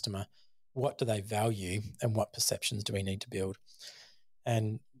ideal customer? What do they value? And what perceptions do we need to build?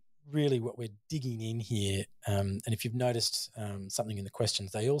 And really what we're digging in here, and if you've noticed something in the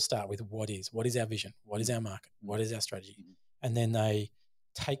questions, they all start with what is our vision? What is our market? What is our strategy? And then they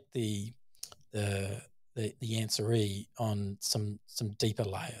take the answeree on some deeper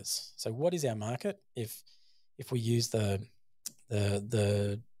layers. So what is our market? If we use the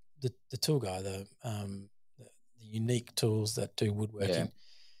tool guy, the unique tools that do woodworking,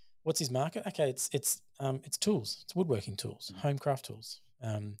 what's his market? Okay, it's tools. It's woodworking tools, home craft tools.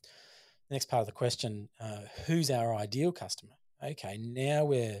 The next part of the question, who's our ideal customer? Okay, now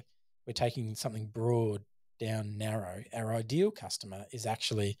we're taking something broad down narrow. Our ideal customer is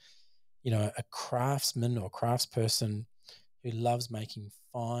actually, a craftsman or craftsperson who loves making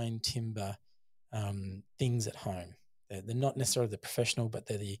fine timber things at home. They're not necessarily the professional, but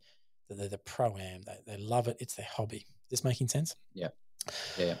they're the pro-am. They love it. It's their hobby. Is this making sense? Yeah.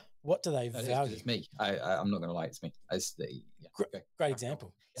 What do they value? It's me. I'm not going to lie. It's me. It's great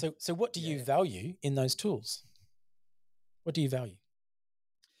example. Yeah. So what do you value in those tools? What do you value?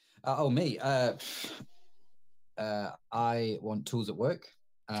 Me. I want tools that work.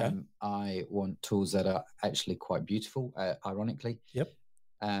 I want tools that are actually quite beautiful, ironically. Yep.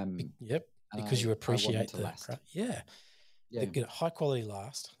 Because you appreciate the last. Yeah. They get a high quality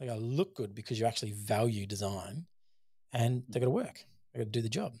last. They got to look good because you actually value design, and they got to work. They got to do the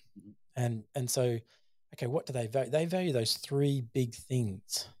job. And so, okay, what do they value? They value those 3 big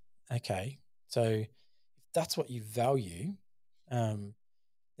things. Okay, so if that's what you value, then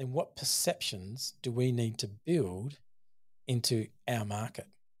what perceptions do we need to build into our market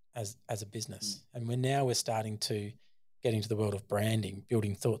as a business? And we're starting to get into the world of branding,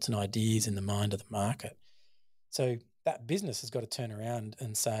 building thoughts and ideas in the mind of the market. So that business has got to turn around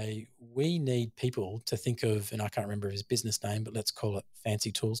and say, we need people to think of, and I can't remember his business name, but let's call it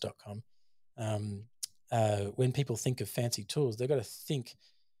fancytools.com. When people think of fancy tools, they've got to think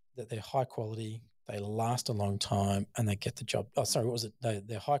that they're high quality, they last a long time, and they get the job. Oh, sorry, what was it?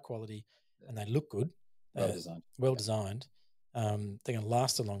 They're high quality and they look good. Well designed. They're going to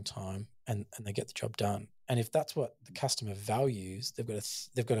last a long time and they get the job done. And if that's what the customer values, they've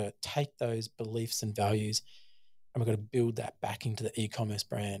got to take those beliefs and values, and we've got to build that back into the e-commerce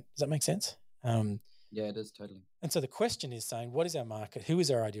brand. Does that make sense? Yeah, it does, totally. And so the question is saying, what is our market? Who is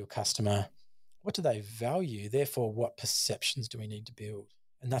our ideal customer? What do they value? Therefore, what perceptions do we need to build?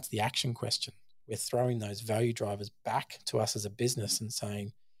 And that's the action question. We're throwing those value drivers back to us as a business and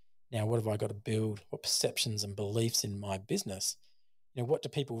saying, now, what have I got to build? What perceptions and beliefs in my business? What do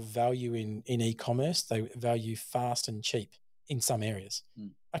people value in e-commerce? They value fast and cheap in some areas.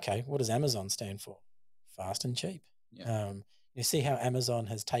 Okay, what does Amazon stand for? Fast and cheap. Yeah. You see how Amazon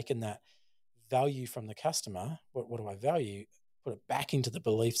has taken that value from the customer. What do I value? Put it back into the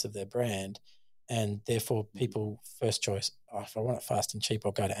beliefs of their brand, and therefore people first choice. Oh, if I want it fast and cheap,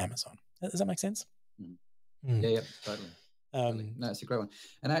 I'll go to Amazon. Does that make sense? Yeah, totally. No, it's a great one.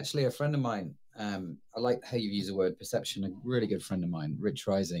 And actually, a friend of mine, I like how you use the word perception. A really good friend of mine, Rich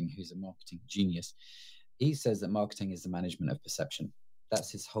Rising, who's a marketing genius, he says that marketing is the management of perception.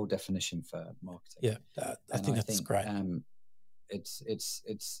 That's his whole definition for marketing. Yeah, I think that's great.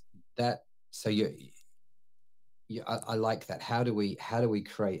 It's that. So I like that. How do we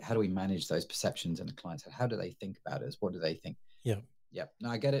manage those perceptions in a client's head? How do they think about us? What do they think? Yeah. No,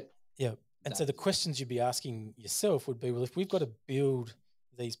 I get it. Yeah. And so the questions you'd be asking yourself would be, well, if we've got to build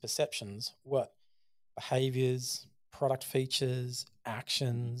these perceptions, what behaviors, product features,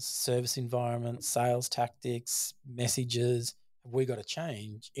 actions, service environment, sales tactics, messages have we got to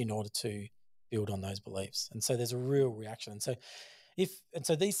change in order to build on those beliefs? And so there's a real reaction. And so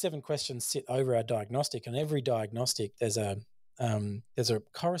these 7 questions sit over our diagnostic, and every diagnostic there's a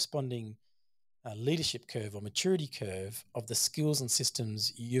corresponding leadership curve or maturity curve of the skills and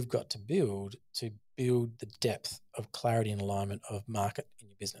systems you've got to build the depth of clarity and alignment of market in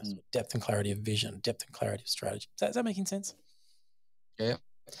your business, depth and clarity of vision, depth and clarity of strategy. Is that making sense? Yeah.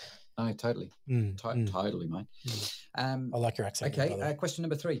 No, totally. Totally, mate. I like your accent. Okay, question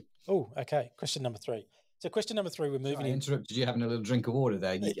number 3. Oh, okay. Question number 3. So question number 3, we're moving. I interrupted you having a little drink of water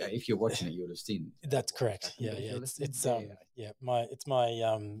there. If you're watching it, you would have seen. That's correct. Yeah. It's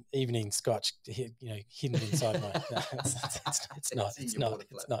my evening scotch, hidden inside my. No,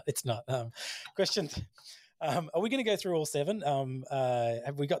 it's not. Question. Are we going to go through all 7?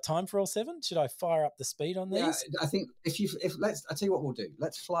 Have we got time for all 7? Should I fire up the speed on these? Yeah, I think I'll tell you what we'll do.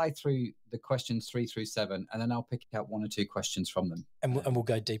 Let's fly through the questions 3 through 7, and then I'll pick out 1 or 2 questions from them. And we'll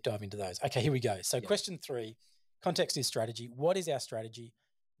go deep dive into those. Okay, here we go. So question 3, context is strategy. What is our strategy?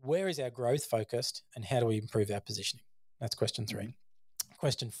 Where is our growth focused? And how do we improve our positioning? That's question 3. Mm-hmm.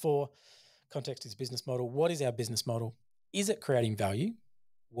 Question 4, context is business model. What is our business model? Is it creating value?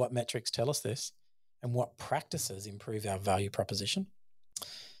 What metrics tell us this? And what practices improve our value proposition?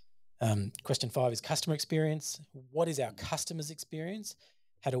 Question 5 is customer experience. What is our customer's experience?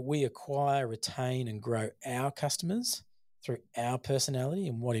 How do we acquire, retain, and grow our customers through our personality,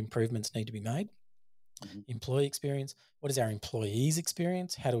 and what improvements need to be made? Mm-hmm. Employee experience. What is our employees'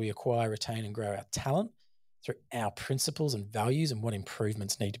 experience? How do we acquire, retain, and grow our talent through our principles and values, and what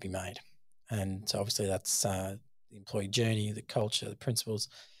improvements need to be made? And so obviously that's the employee journey, the culture, the principles.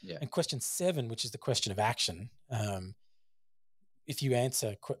 Yeah. And question 7, which is the question of action. If you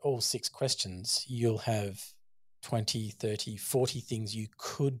answer all 6 questions, you'll have 20, 30, 40 things you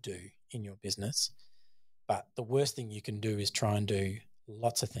could do in your business. But the worst thing you can do is try and do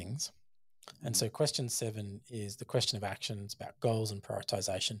lots of things. And so question 7 is the question of action. It's about goals and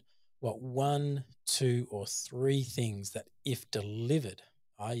prioritization. What 1, 2, or 3 things that if delivered,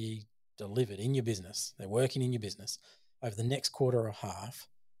 i.e. delivered in your business, they're working in your business, over the next quarter or half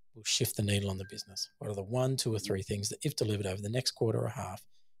will shift the needle on the business? What are the 1, 2, or 3 things that if delivered over the next quarter or half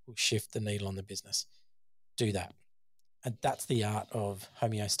will shift the needle on the business? Do that. And that's the art of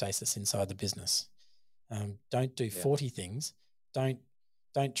homeostasis inside the business. Don't do 40 things. Don't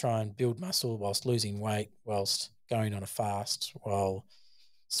try and build muscle whilst losing weight, whilst going on a fast, while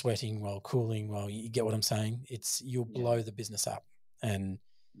sweating, while cooling, while you get what I'm saying? You'll blow the business up. And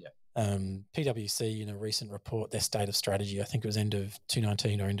PwC in a recent report, their state of strategy, I think it was end of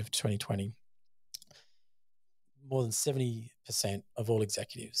 2019 or end of 2020, more than 70% of all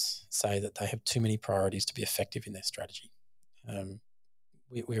executives say that they have too many priorities to be effective in their strategy.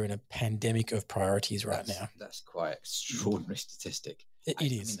 We're in a pandemic of priorities right now. That's quite extraordinary statistic. It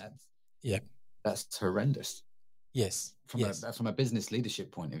is. I mean, that's horrendous. Yes. From a business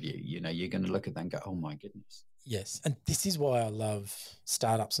leadership point of view, you're going to look at that and go, oh my goodness. Yes. And this is why I love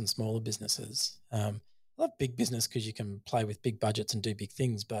startups and smaller businesses. I love big business because you can play with big budgets and do big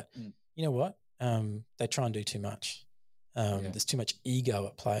things. But you know what? They try and do too much. There's too much ego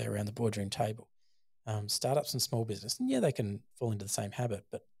at play around the boardroom table. Startups and small business, and they can fall into the same habit.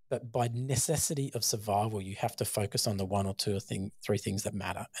 But by necessity of survival, you have to focus on the 1 or 2 or 3 things that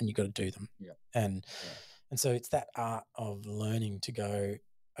matter, and you've got to do them. Yeah. And so it's that art of learning to go,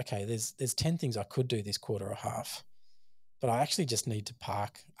 okay, there's 10 things I could do this quarter or half, but I actually just need to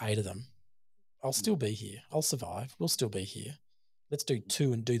park 8 of them. I'll still be here. I'll survive. We'll still be here. Let's do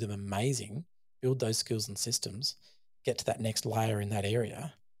 2 and do them amazing, build those skills and systems, get to that next layer in that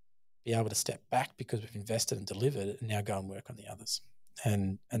area, be able to step back because we've invested and delivered, and now go and work on the others.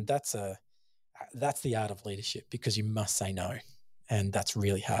 And that's the art of leadership, because you must say no, and that's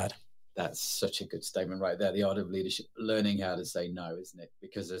really hard. That's such a good statement right there. The art of leadership, learning how to say no, isn't it?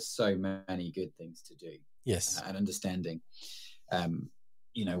 Because there's so many good things to do. Yes. And understanding,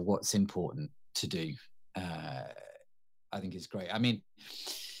 what's important to do, I think is great. I mean,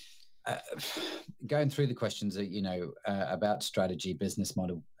 Going through the questions that, about strategy, business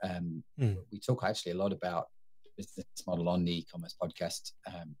model, we talk actually a lot about business model on the e-commerce podcast.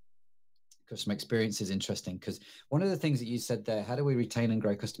 Customer experience is interesting because one of the things that you said there, how do we retain and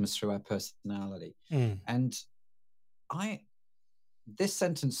grow customers through our personality? And this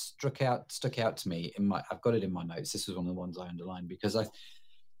sentence stuck out to me I've got it in my notes. This was one of the ones I underlined because I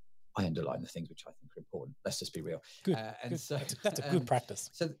underline the things which I think are important. Let's just be real. Good. Good. So that's a good practice.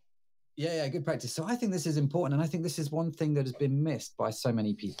 So yeah, good practice. So I think this is important. And I think this is one thing that has been missed by so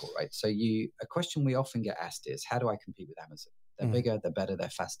many people, right? So a question we often get asked is, how do I compete with Amazon? They're bigger, they're better, they're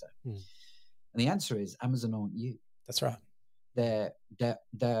faster. And the answer is Amazon aren't you. That's right. They're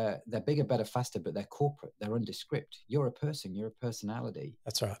bigger, better, faster, but they're corporate. They're undescript. You're a person. You're a personality.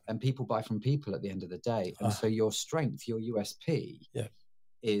 That's right. And people buy from people at the end of the day. And so your strength, your USP,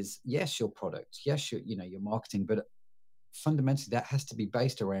 is yes, your product, yes, your marketing, but fundamentally that has to be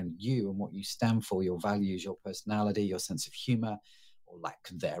based around you and what you stand for, your values, your personality, your sense of humor, or lack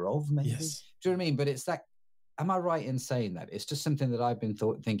thereof, maybe. Yes. Do you know what I mean? But it's that. Am I right in saying that? It's just something that I've been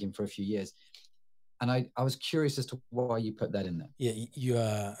thinking for a few years. And I was curious as to why you put that in there. Yeah, you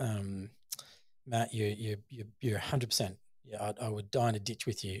are, Matt. You're 100%. Yeah, I would die in a ditch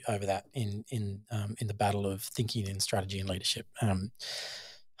with you over that in the battle of thinking in strategy and leadership.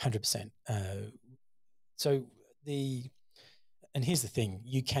 100%. And here's the thing: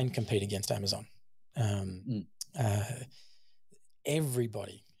 you can compete against Amazon.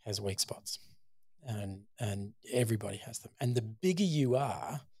 Everybody has weak spots, and everybody has them. And the bigger you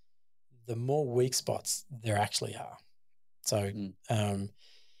are, the more weak spots there actually are. So, and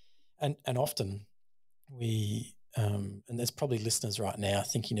often we, and there's probably listeners right now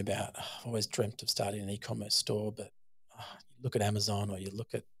thinking about, I've always dreamt of starting an e-commerce store, but you look at Amazon or you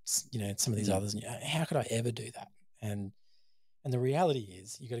look at, some of these others and how could I ever do that? And the reality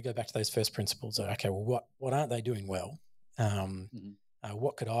is you got to go back to those first principles of, okay, well, what aren't they doing well?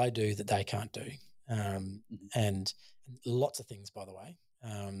 What could I do that they can't do? And lots of things, by the way.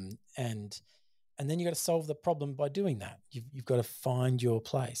 And then you got to solve the problem by doing that. You've got to find your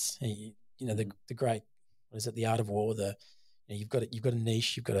place. The great, what is it? The Art of War. You've got a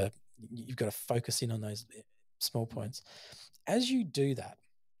niche. You've got to focus in on those small points. As you do that,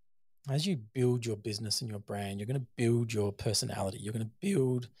 as you build your business and your brand, you're going to build your personality. You're going to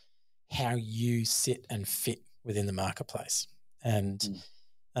build how you sit and fit within the marketplace. And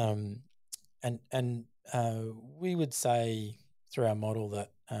we would say through our model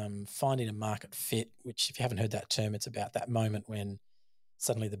that finding a market fit, which if you haven't heard that term, it's about that moment when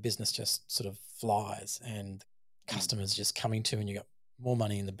suddenly the business just sort of flies and customers just coming to and you got more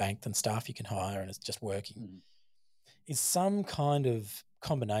money in the bank than staff you can hire and it's just working, is some kind of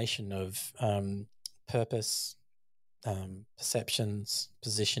combination of purpose, perceptions,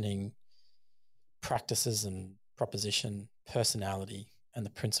 positioning, practices and proposition, personality, and the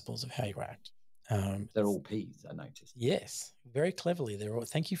principles of how you act. They're all P's, I noticed. Yes, very cleverly. They're all.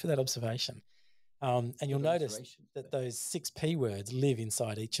 Thank you for that observation. And you'll notice that those 6 P words live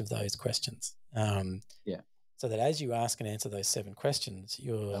inside each of those questions. So that as you ask and answer those 7 questions,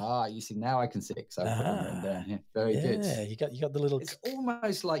 you're you see, now I can see it. Very good. Yeah, you got the little. It's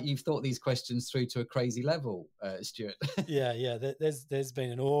almost like you've thought these questions through to a crazy level, Stuart. yeah. There's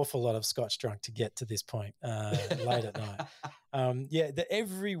been an awful lot of scotch drunk to get to this point late at night.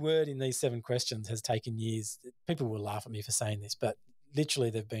 Every word in these 7 questions has taken years. People will laugh at me for saying this, but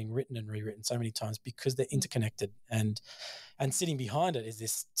literally they've been written and rewritten so many times because they're interconnected, and sitting behind it is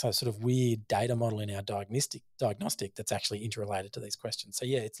this sort of weird data model in our diagnostic that's actually interrelated to these questions. So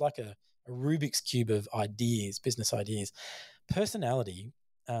it's like a Rubik's cube of ideas, business ideas. Personality,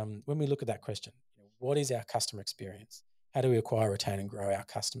 when we look at that question, what is our customer experience? How do we acquire, retain and grow our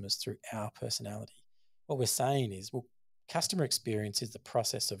customers through our personality? What we're saying is, well, customer experience is the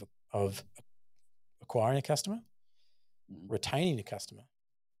process of acquiring a customer, retaining a customer,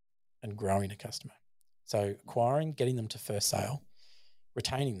 and growing a customer. So acquiring, getting them to first sale,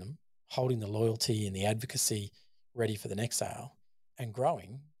 retaining them, holding the loyalty and the advocacy ready for the next sale, and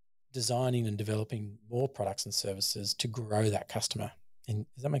growing, designing and developing more products and services to grow that customer. And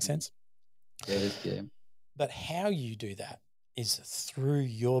does that make sense? Yeah. But how you do that is through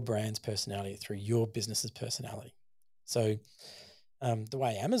your brand's personality, through your business's personality. So the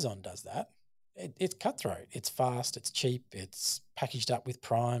way Amazon does that, it's cutthroat. It's fast. It's cheap. It's packaged up with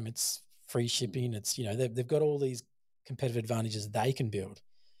Prime. It's free shipping. It's, they've got all these competitive advantages they can build.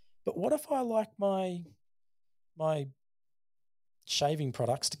 But what if I like my shaving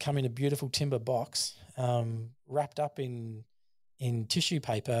products to come in a beautiful timber box, wrapped up in tissue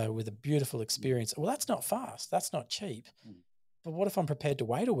paper with a beautiful experience? Well, that's not fast. That's not cheap. but what if I'm prepared to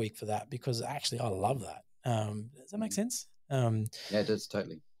wait a week for that? Because actually I love that. Does that make sense? Yeah, it does,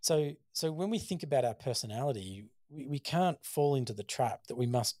 totally. So when we think about our personality, we can't fall into the trap that we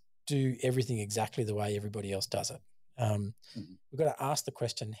must do everything exactly the way everybody else does it. We've got to ask the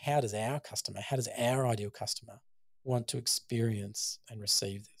question, how does our ideal customer want to experience and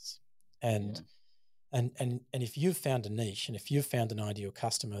receive this? And if you've found a niche, and if you've found an ideal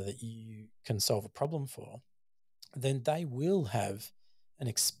customer that you can solve a problem for, then they will have an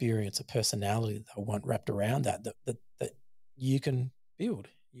experience, a personality that they want wrapped around that you can build,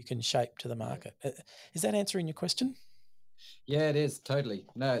 you can shape to the market. Is that answering your question? Yeah, it is, totally.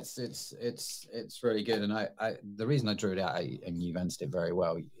 No, it's really good. And I the reason I drew it out, and you've answered it very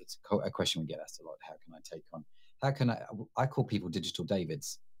well, it's a question we get asked a lot. How can I call people digital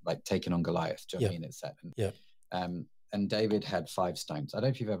Davids, like taking on Goliath? Do you know what I mean? It's that. And David had 5 stones. I don't know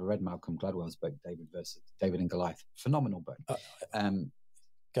if you've ever read Malcolm Gladwell's book, David and Goliath. Phenomenal book.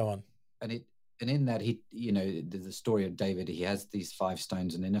 Go on. And in that, there's the story of David. He has these 5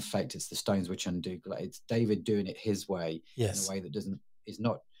 stones, and in effect, it's the stones which undo Goliath. It's David doing it his way, in a way that is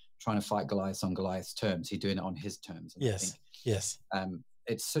not trying to fight Goliath on Goliath's terms. He's doing it on his terms. And I think,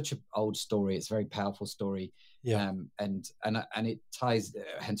 it's such an old story. It's a very powerful story. And it ties.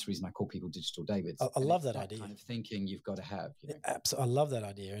 Hence the reason I call people digital Davids. I love that idea. Kind of thinking you've got to have. Absolutely, I love that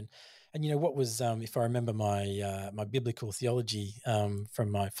idea. And what was, if I remember my biblical theology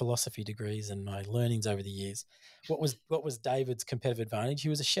from my philosophy degrees and my learnings over the years, what was David's competitive advantage? He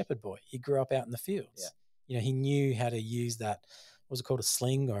was a shepherd boy. He grew up out in the fields. He knew how to use that. What was it called, a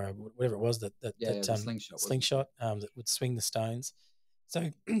sling or whatever it was that slingshot that would swing the stones. So,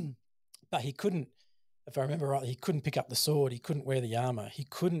 but he couldn't, if I remember rightly, he couldn't pick up the sword. He couldn't wear the armor. He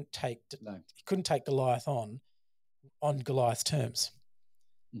couldn't take Goliath on Goliath's terms.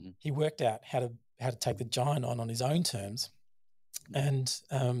 Mm-hmm. He worked out how to take the giant on his own terms, and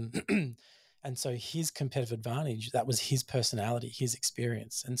so his competitive advantage, that was his personality, his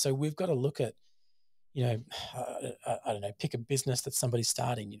experience. And so we've got to look at, I don't know, pick a business that somebody's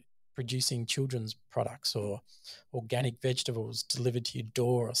starting, producing children's products or organic vegetables delivered to your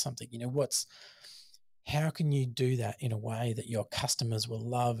door or something. How can you do that in a way that your customers will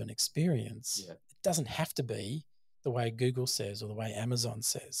love and experience? It doesn't have to be the way Google says or the way Amazon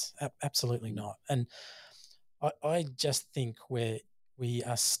says. Absolutely not. And I just think we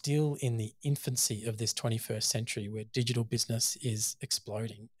are still in the infancy of this 21st century where digital business is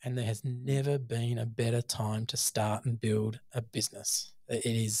exploding, and there has never been a better time to start and build a business.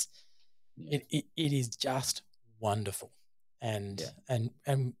 It is just wonderful. And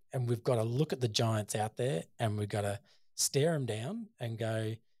we've got to look at the giants out there, and we've got to stare them down and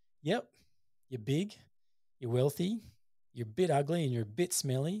go, yep, you're big, you're wealthy, you're a bit ugly and you're a bit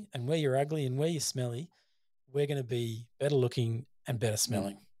smelly, and where you're ugly and where you're smelly, we're going to be better looking and better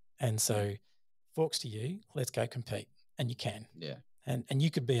smelling. And so forks to you, let's go compete. And you can. Yeah. And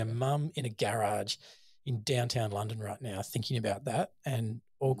you could be a mum in a garage in downtown London right now thinking about that, and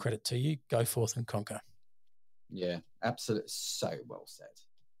all credit to you. Go forth and conquer. Yeah, absolutely. So well said.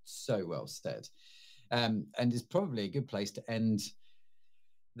 So well said. And it's probably a good place to end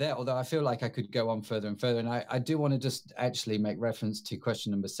there, although I feel like I could go on further and further. And I do want to just actually make reference to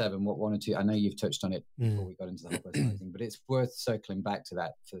question number 7, what 1 or 2, I know you've touched on it before we got into the whole personalizing, but it's worth circling back to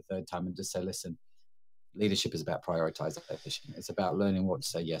that for the 3rd time and just say, listen, leadership is about prioritization. It's about learning what to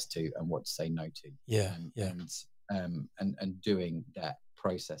say yes to and what to say no to. And doing that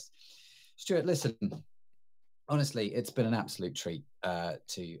process. Stuart, listen, honestly, it's been an absolute treat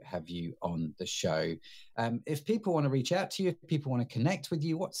to have you on the show. If people want to reach out to you, if people want to connect with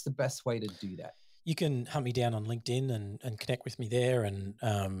you, what's the best way to do that? You can hunt me down on LinkedIn and connect with me there, and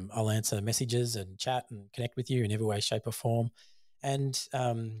I'll answer messages and chat and connect with you in every way, shape or form. And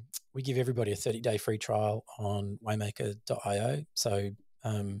we give everybody a 30-day free trial on waymaker.io. So,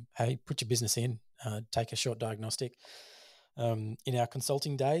 hey, put your business in, take a short diagnostic. In our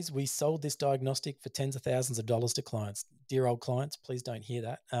consulting days, we sold this diagnostic for tens of thousands of dollars to clients. Dear old clients, please don't hear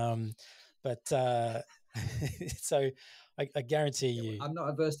that. So I guarantee you. I'm not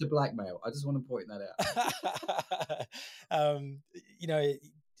averse to blackmail. I just want to point that out.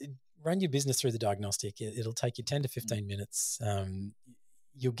 Run your business through the diagnostic. It'll take you 10 to 15 minutes.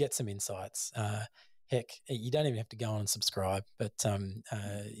 You'll get some insights. Heck, you don't even have to go on and subscribe. But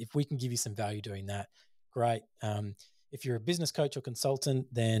if we can give you some value doing that, great. If you're a business coach or consultant,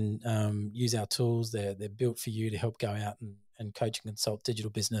 then use our tools. They're built for you to help go out and coach and consult digital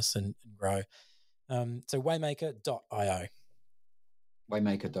business and grow. So waymaker.io.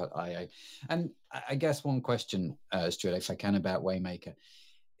 Waymaker.io. And I guess one question, Stuart, if I can, about Waymaker,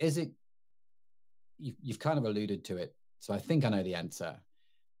 is it, you've kind of alluded to it, So I think I know the answer.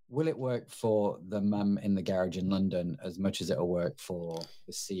 Will it work for the mum in the garage in London as much as it'll work for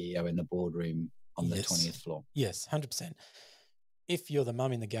the CEO in the boardroom on the 20th floor? Yes, 100%. If you're the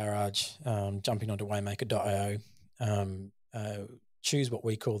mum in the garage, jumping onto waymaker.io, choose what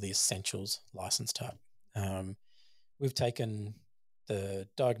we call the Essentials license type. We've taken the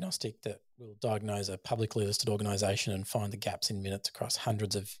diagnostic that will diagnose a publicly listed organisation and find the gaps in minutes across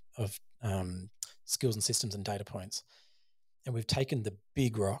hundreds of skills and systems and data points. And we've taken the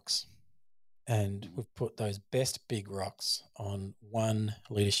big rocks and we've put those best big rocks on one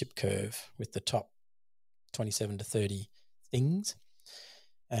leadership curve with the top 27 to 30 things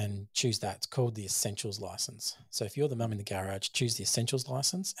and choose that. It's called the Essentials license. So if you're the mum in the garage, choose the Essentials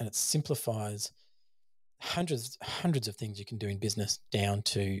license, and it simplifies hundreds of things you can do in business down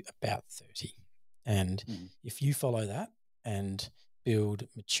to about 30. And if you follow that and build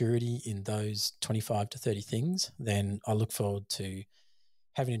maturity in those 25 to 30 things, then I look forward to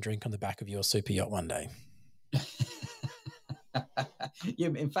having a drink on the back of your super yacht one day.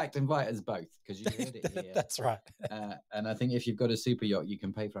 You, in fact, invite us both because you heard it here. That's right. And I think if you've got a super yacht, you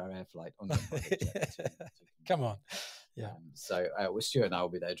can pay for our air flight on the Come on. Yeah. So with Stuart and I will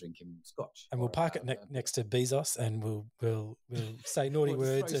be there drinking scotch, and we'll park it next to Bezos, and we'll say naughty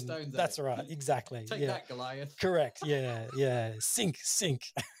words, and that's right. Exactly. Take that, Goliath. Correct. Yeah. Sink.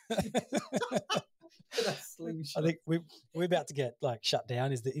 I think we're about to get shut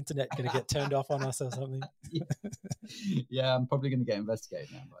down. Is the internet going to get turned off on us or something? Yeah, I'm probably going to get investigated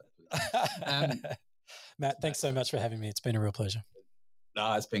now by the police. Matt, thanks so much for having me. It's been a real pleasure.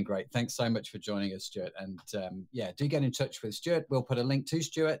 No, it's been great. Thanks so much for joining us, Stuart. And do get in touch with Stuart. We'll put a link to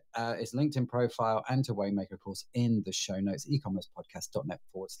Stuart, his LinkedIn profile, and to Waymaker, of course, in the show notes,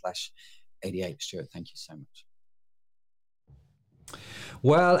 ecommercepodcast.net/88. Stuart, thank you so much.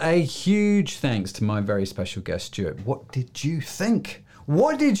 Well, a huge thanks to my very special guest, Stuart. What did you think?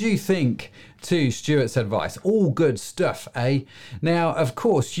 What did you think to Stuart's advice? All good stuff, eh? Now, of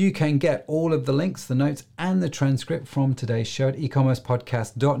course, you can get all of the links, the notes, and the transcript from today's show at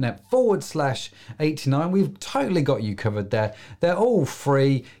ecommercepodcast.net/89. We've totally got you covered there. They're all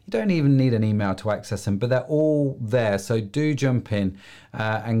free. You don't even need an email to access them, but they're all there. So do jump in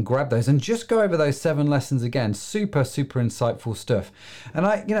and grab those and just go over those 7 lessons again. Super, super insightful stuff.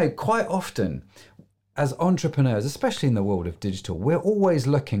 And quite often, as entrepreneurs, especially in the world of digital, we're always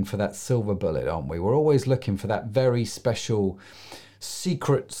looking for that silver bullet, aren't we? We're always looking for that very special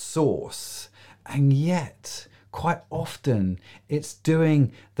secret sauce. And yet, quite often, it's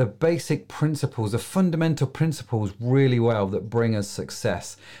doing the basic principles, the fundamental principles really well that bring us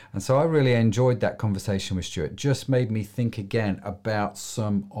success. And so I really enjoyed that conversation with Stuart. Just made me think again about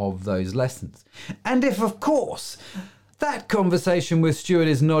some of those lessons. And if, of course, that conversation with Stuart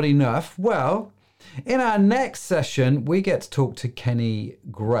is not enough, well, in our next session, we get to talk to Kenny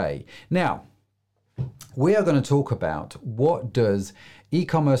Gray. Now, we are going to talk about what does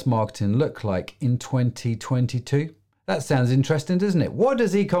e-commerce marketing look like in 2022. That sounds interesting, doesn't it? What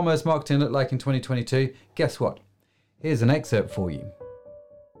does e-commerce marketing look like in 2022? Guess what? Here's an excerpt for you.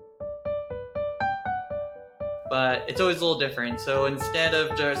 But it's always a little different. So instead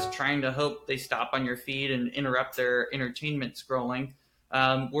of just trying to hope they stop on your feed and interrupt their entertainment scrolling,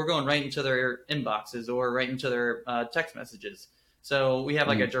 we're going right into their inboxes or right into their text messages. So we have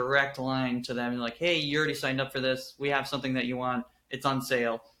a direct line to them, like, hey, you already signed up for this. We have something that you want. It's on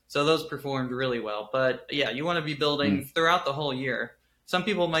sale. So those performed really well. But yeah, you want to be building throughout the whole year. Some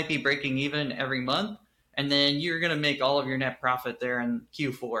people might be breaking even every month, and then you're going to make all of your net profit there in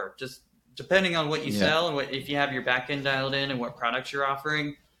Q4, just depending on what you sell and if you have your back end dialed in and what products you're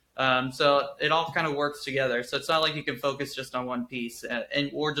offering. So it all kind of works together. So it's not like you can focus just on one piece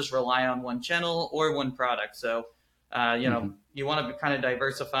or just rely on one channel or one product. So, you want to kind of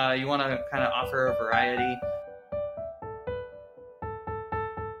diversify. You want to kind of offer a variety.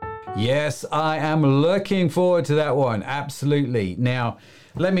 Yes, I am looking forward to that one. Absolutely. Now,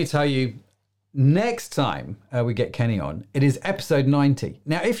 let me tell you, next time we get Kenny on, it is episode 90.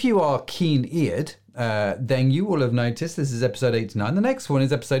 Now, if you are keen-eared, then you will have noticed this is episode 89. The next one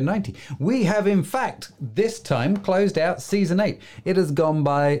is episode 90. We have, in fact, this time closed out season 8. It has gone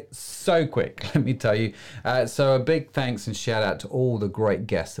by so quick, let me tell you. So a big thanks and shout out to all the great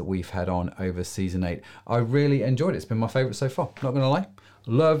guests that we've had on over season 8. I really enjoyed it. It's been my favorite so far, not going to lie.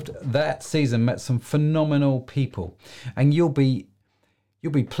 Loved that season, met some phenomenal people. And you'll be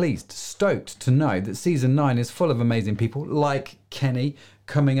pleased, stoked to know that season 9 is full of amazing people like Kenny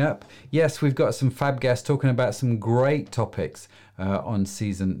coming up. Yes, we've got some fab guests talking about some great topics on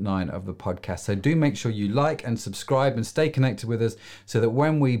season 9 of the podcast. So do make sure you like and subscribe and stay connected with us so that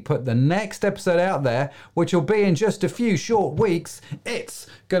when we put the next episode out there, which will be in just a few short weeks, it's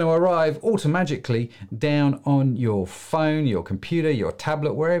going to arrive automatically down on your phone, your computer, your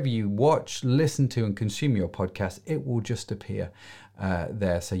tablet, wherever you watch, listen to and consume your podcast. It will just appear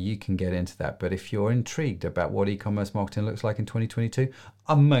there so you can get into that. But if you're intrigued about what e-commerce marketing looks like in 2022,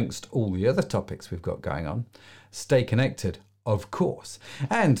 amongst all the other topics we've got going on, stay connected, of course.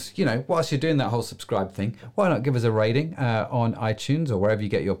 And, whilst you're doing that whole subscribe thing, why not give us a rating on iTunes or wherever you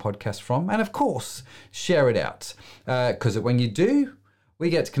get your podcast from? And of course, share it out. Because when you do, we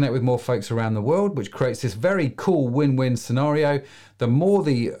get to connect with more folks around the world, which creates this very cool win-win scenario. The more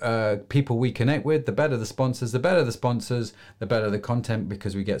the people we connect with, the better the sponsors. The better the sponsors, the better the content,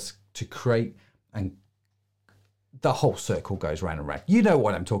 because we get to create, and the whole circle goes round and round. You know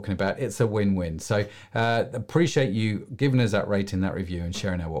what I'm talking about. It's a win-win. So appreciate you giving us that rating, that review, and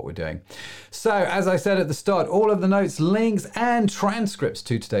sharing out what we're doing. So as I said at the start, all of the notes, links, and transcripts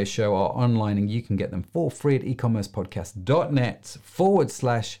to today's show are online, and you can get them for free at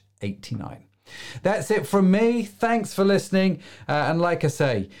ecommercepodcast.net/89. That's it from me. Thanks for listening. And like I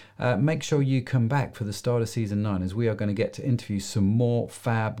say, make sure you come back for the start of season 9, as we are going to get to interview some more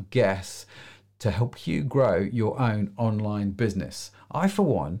fab guests to help you grow your own online business. I, for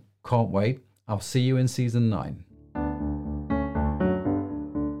one, can't wait. I'll see you in season 9.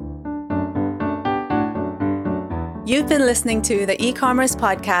 You've been listening to the e-commerce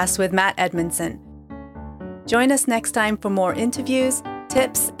podcast with Matt Edmondson. Join us next time for more interviews,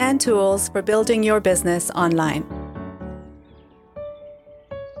 tips, and tools for building your business online.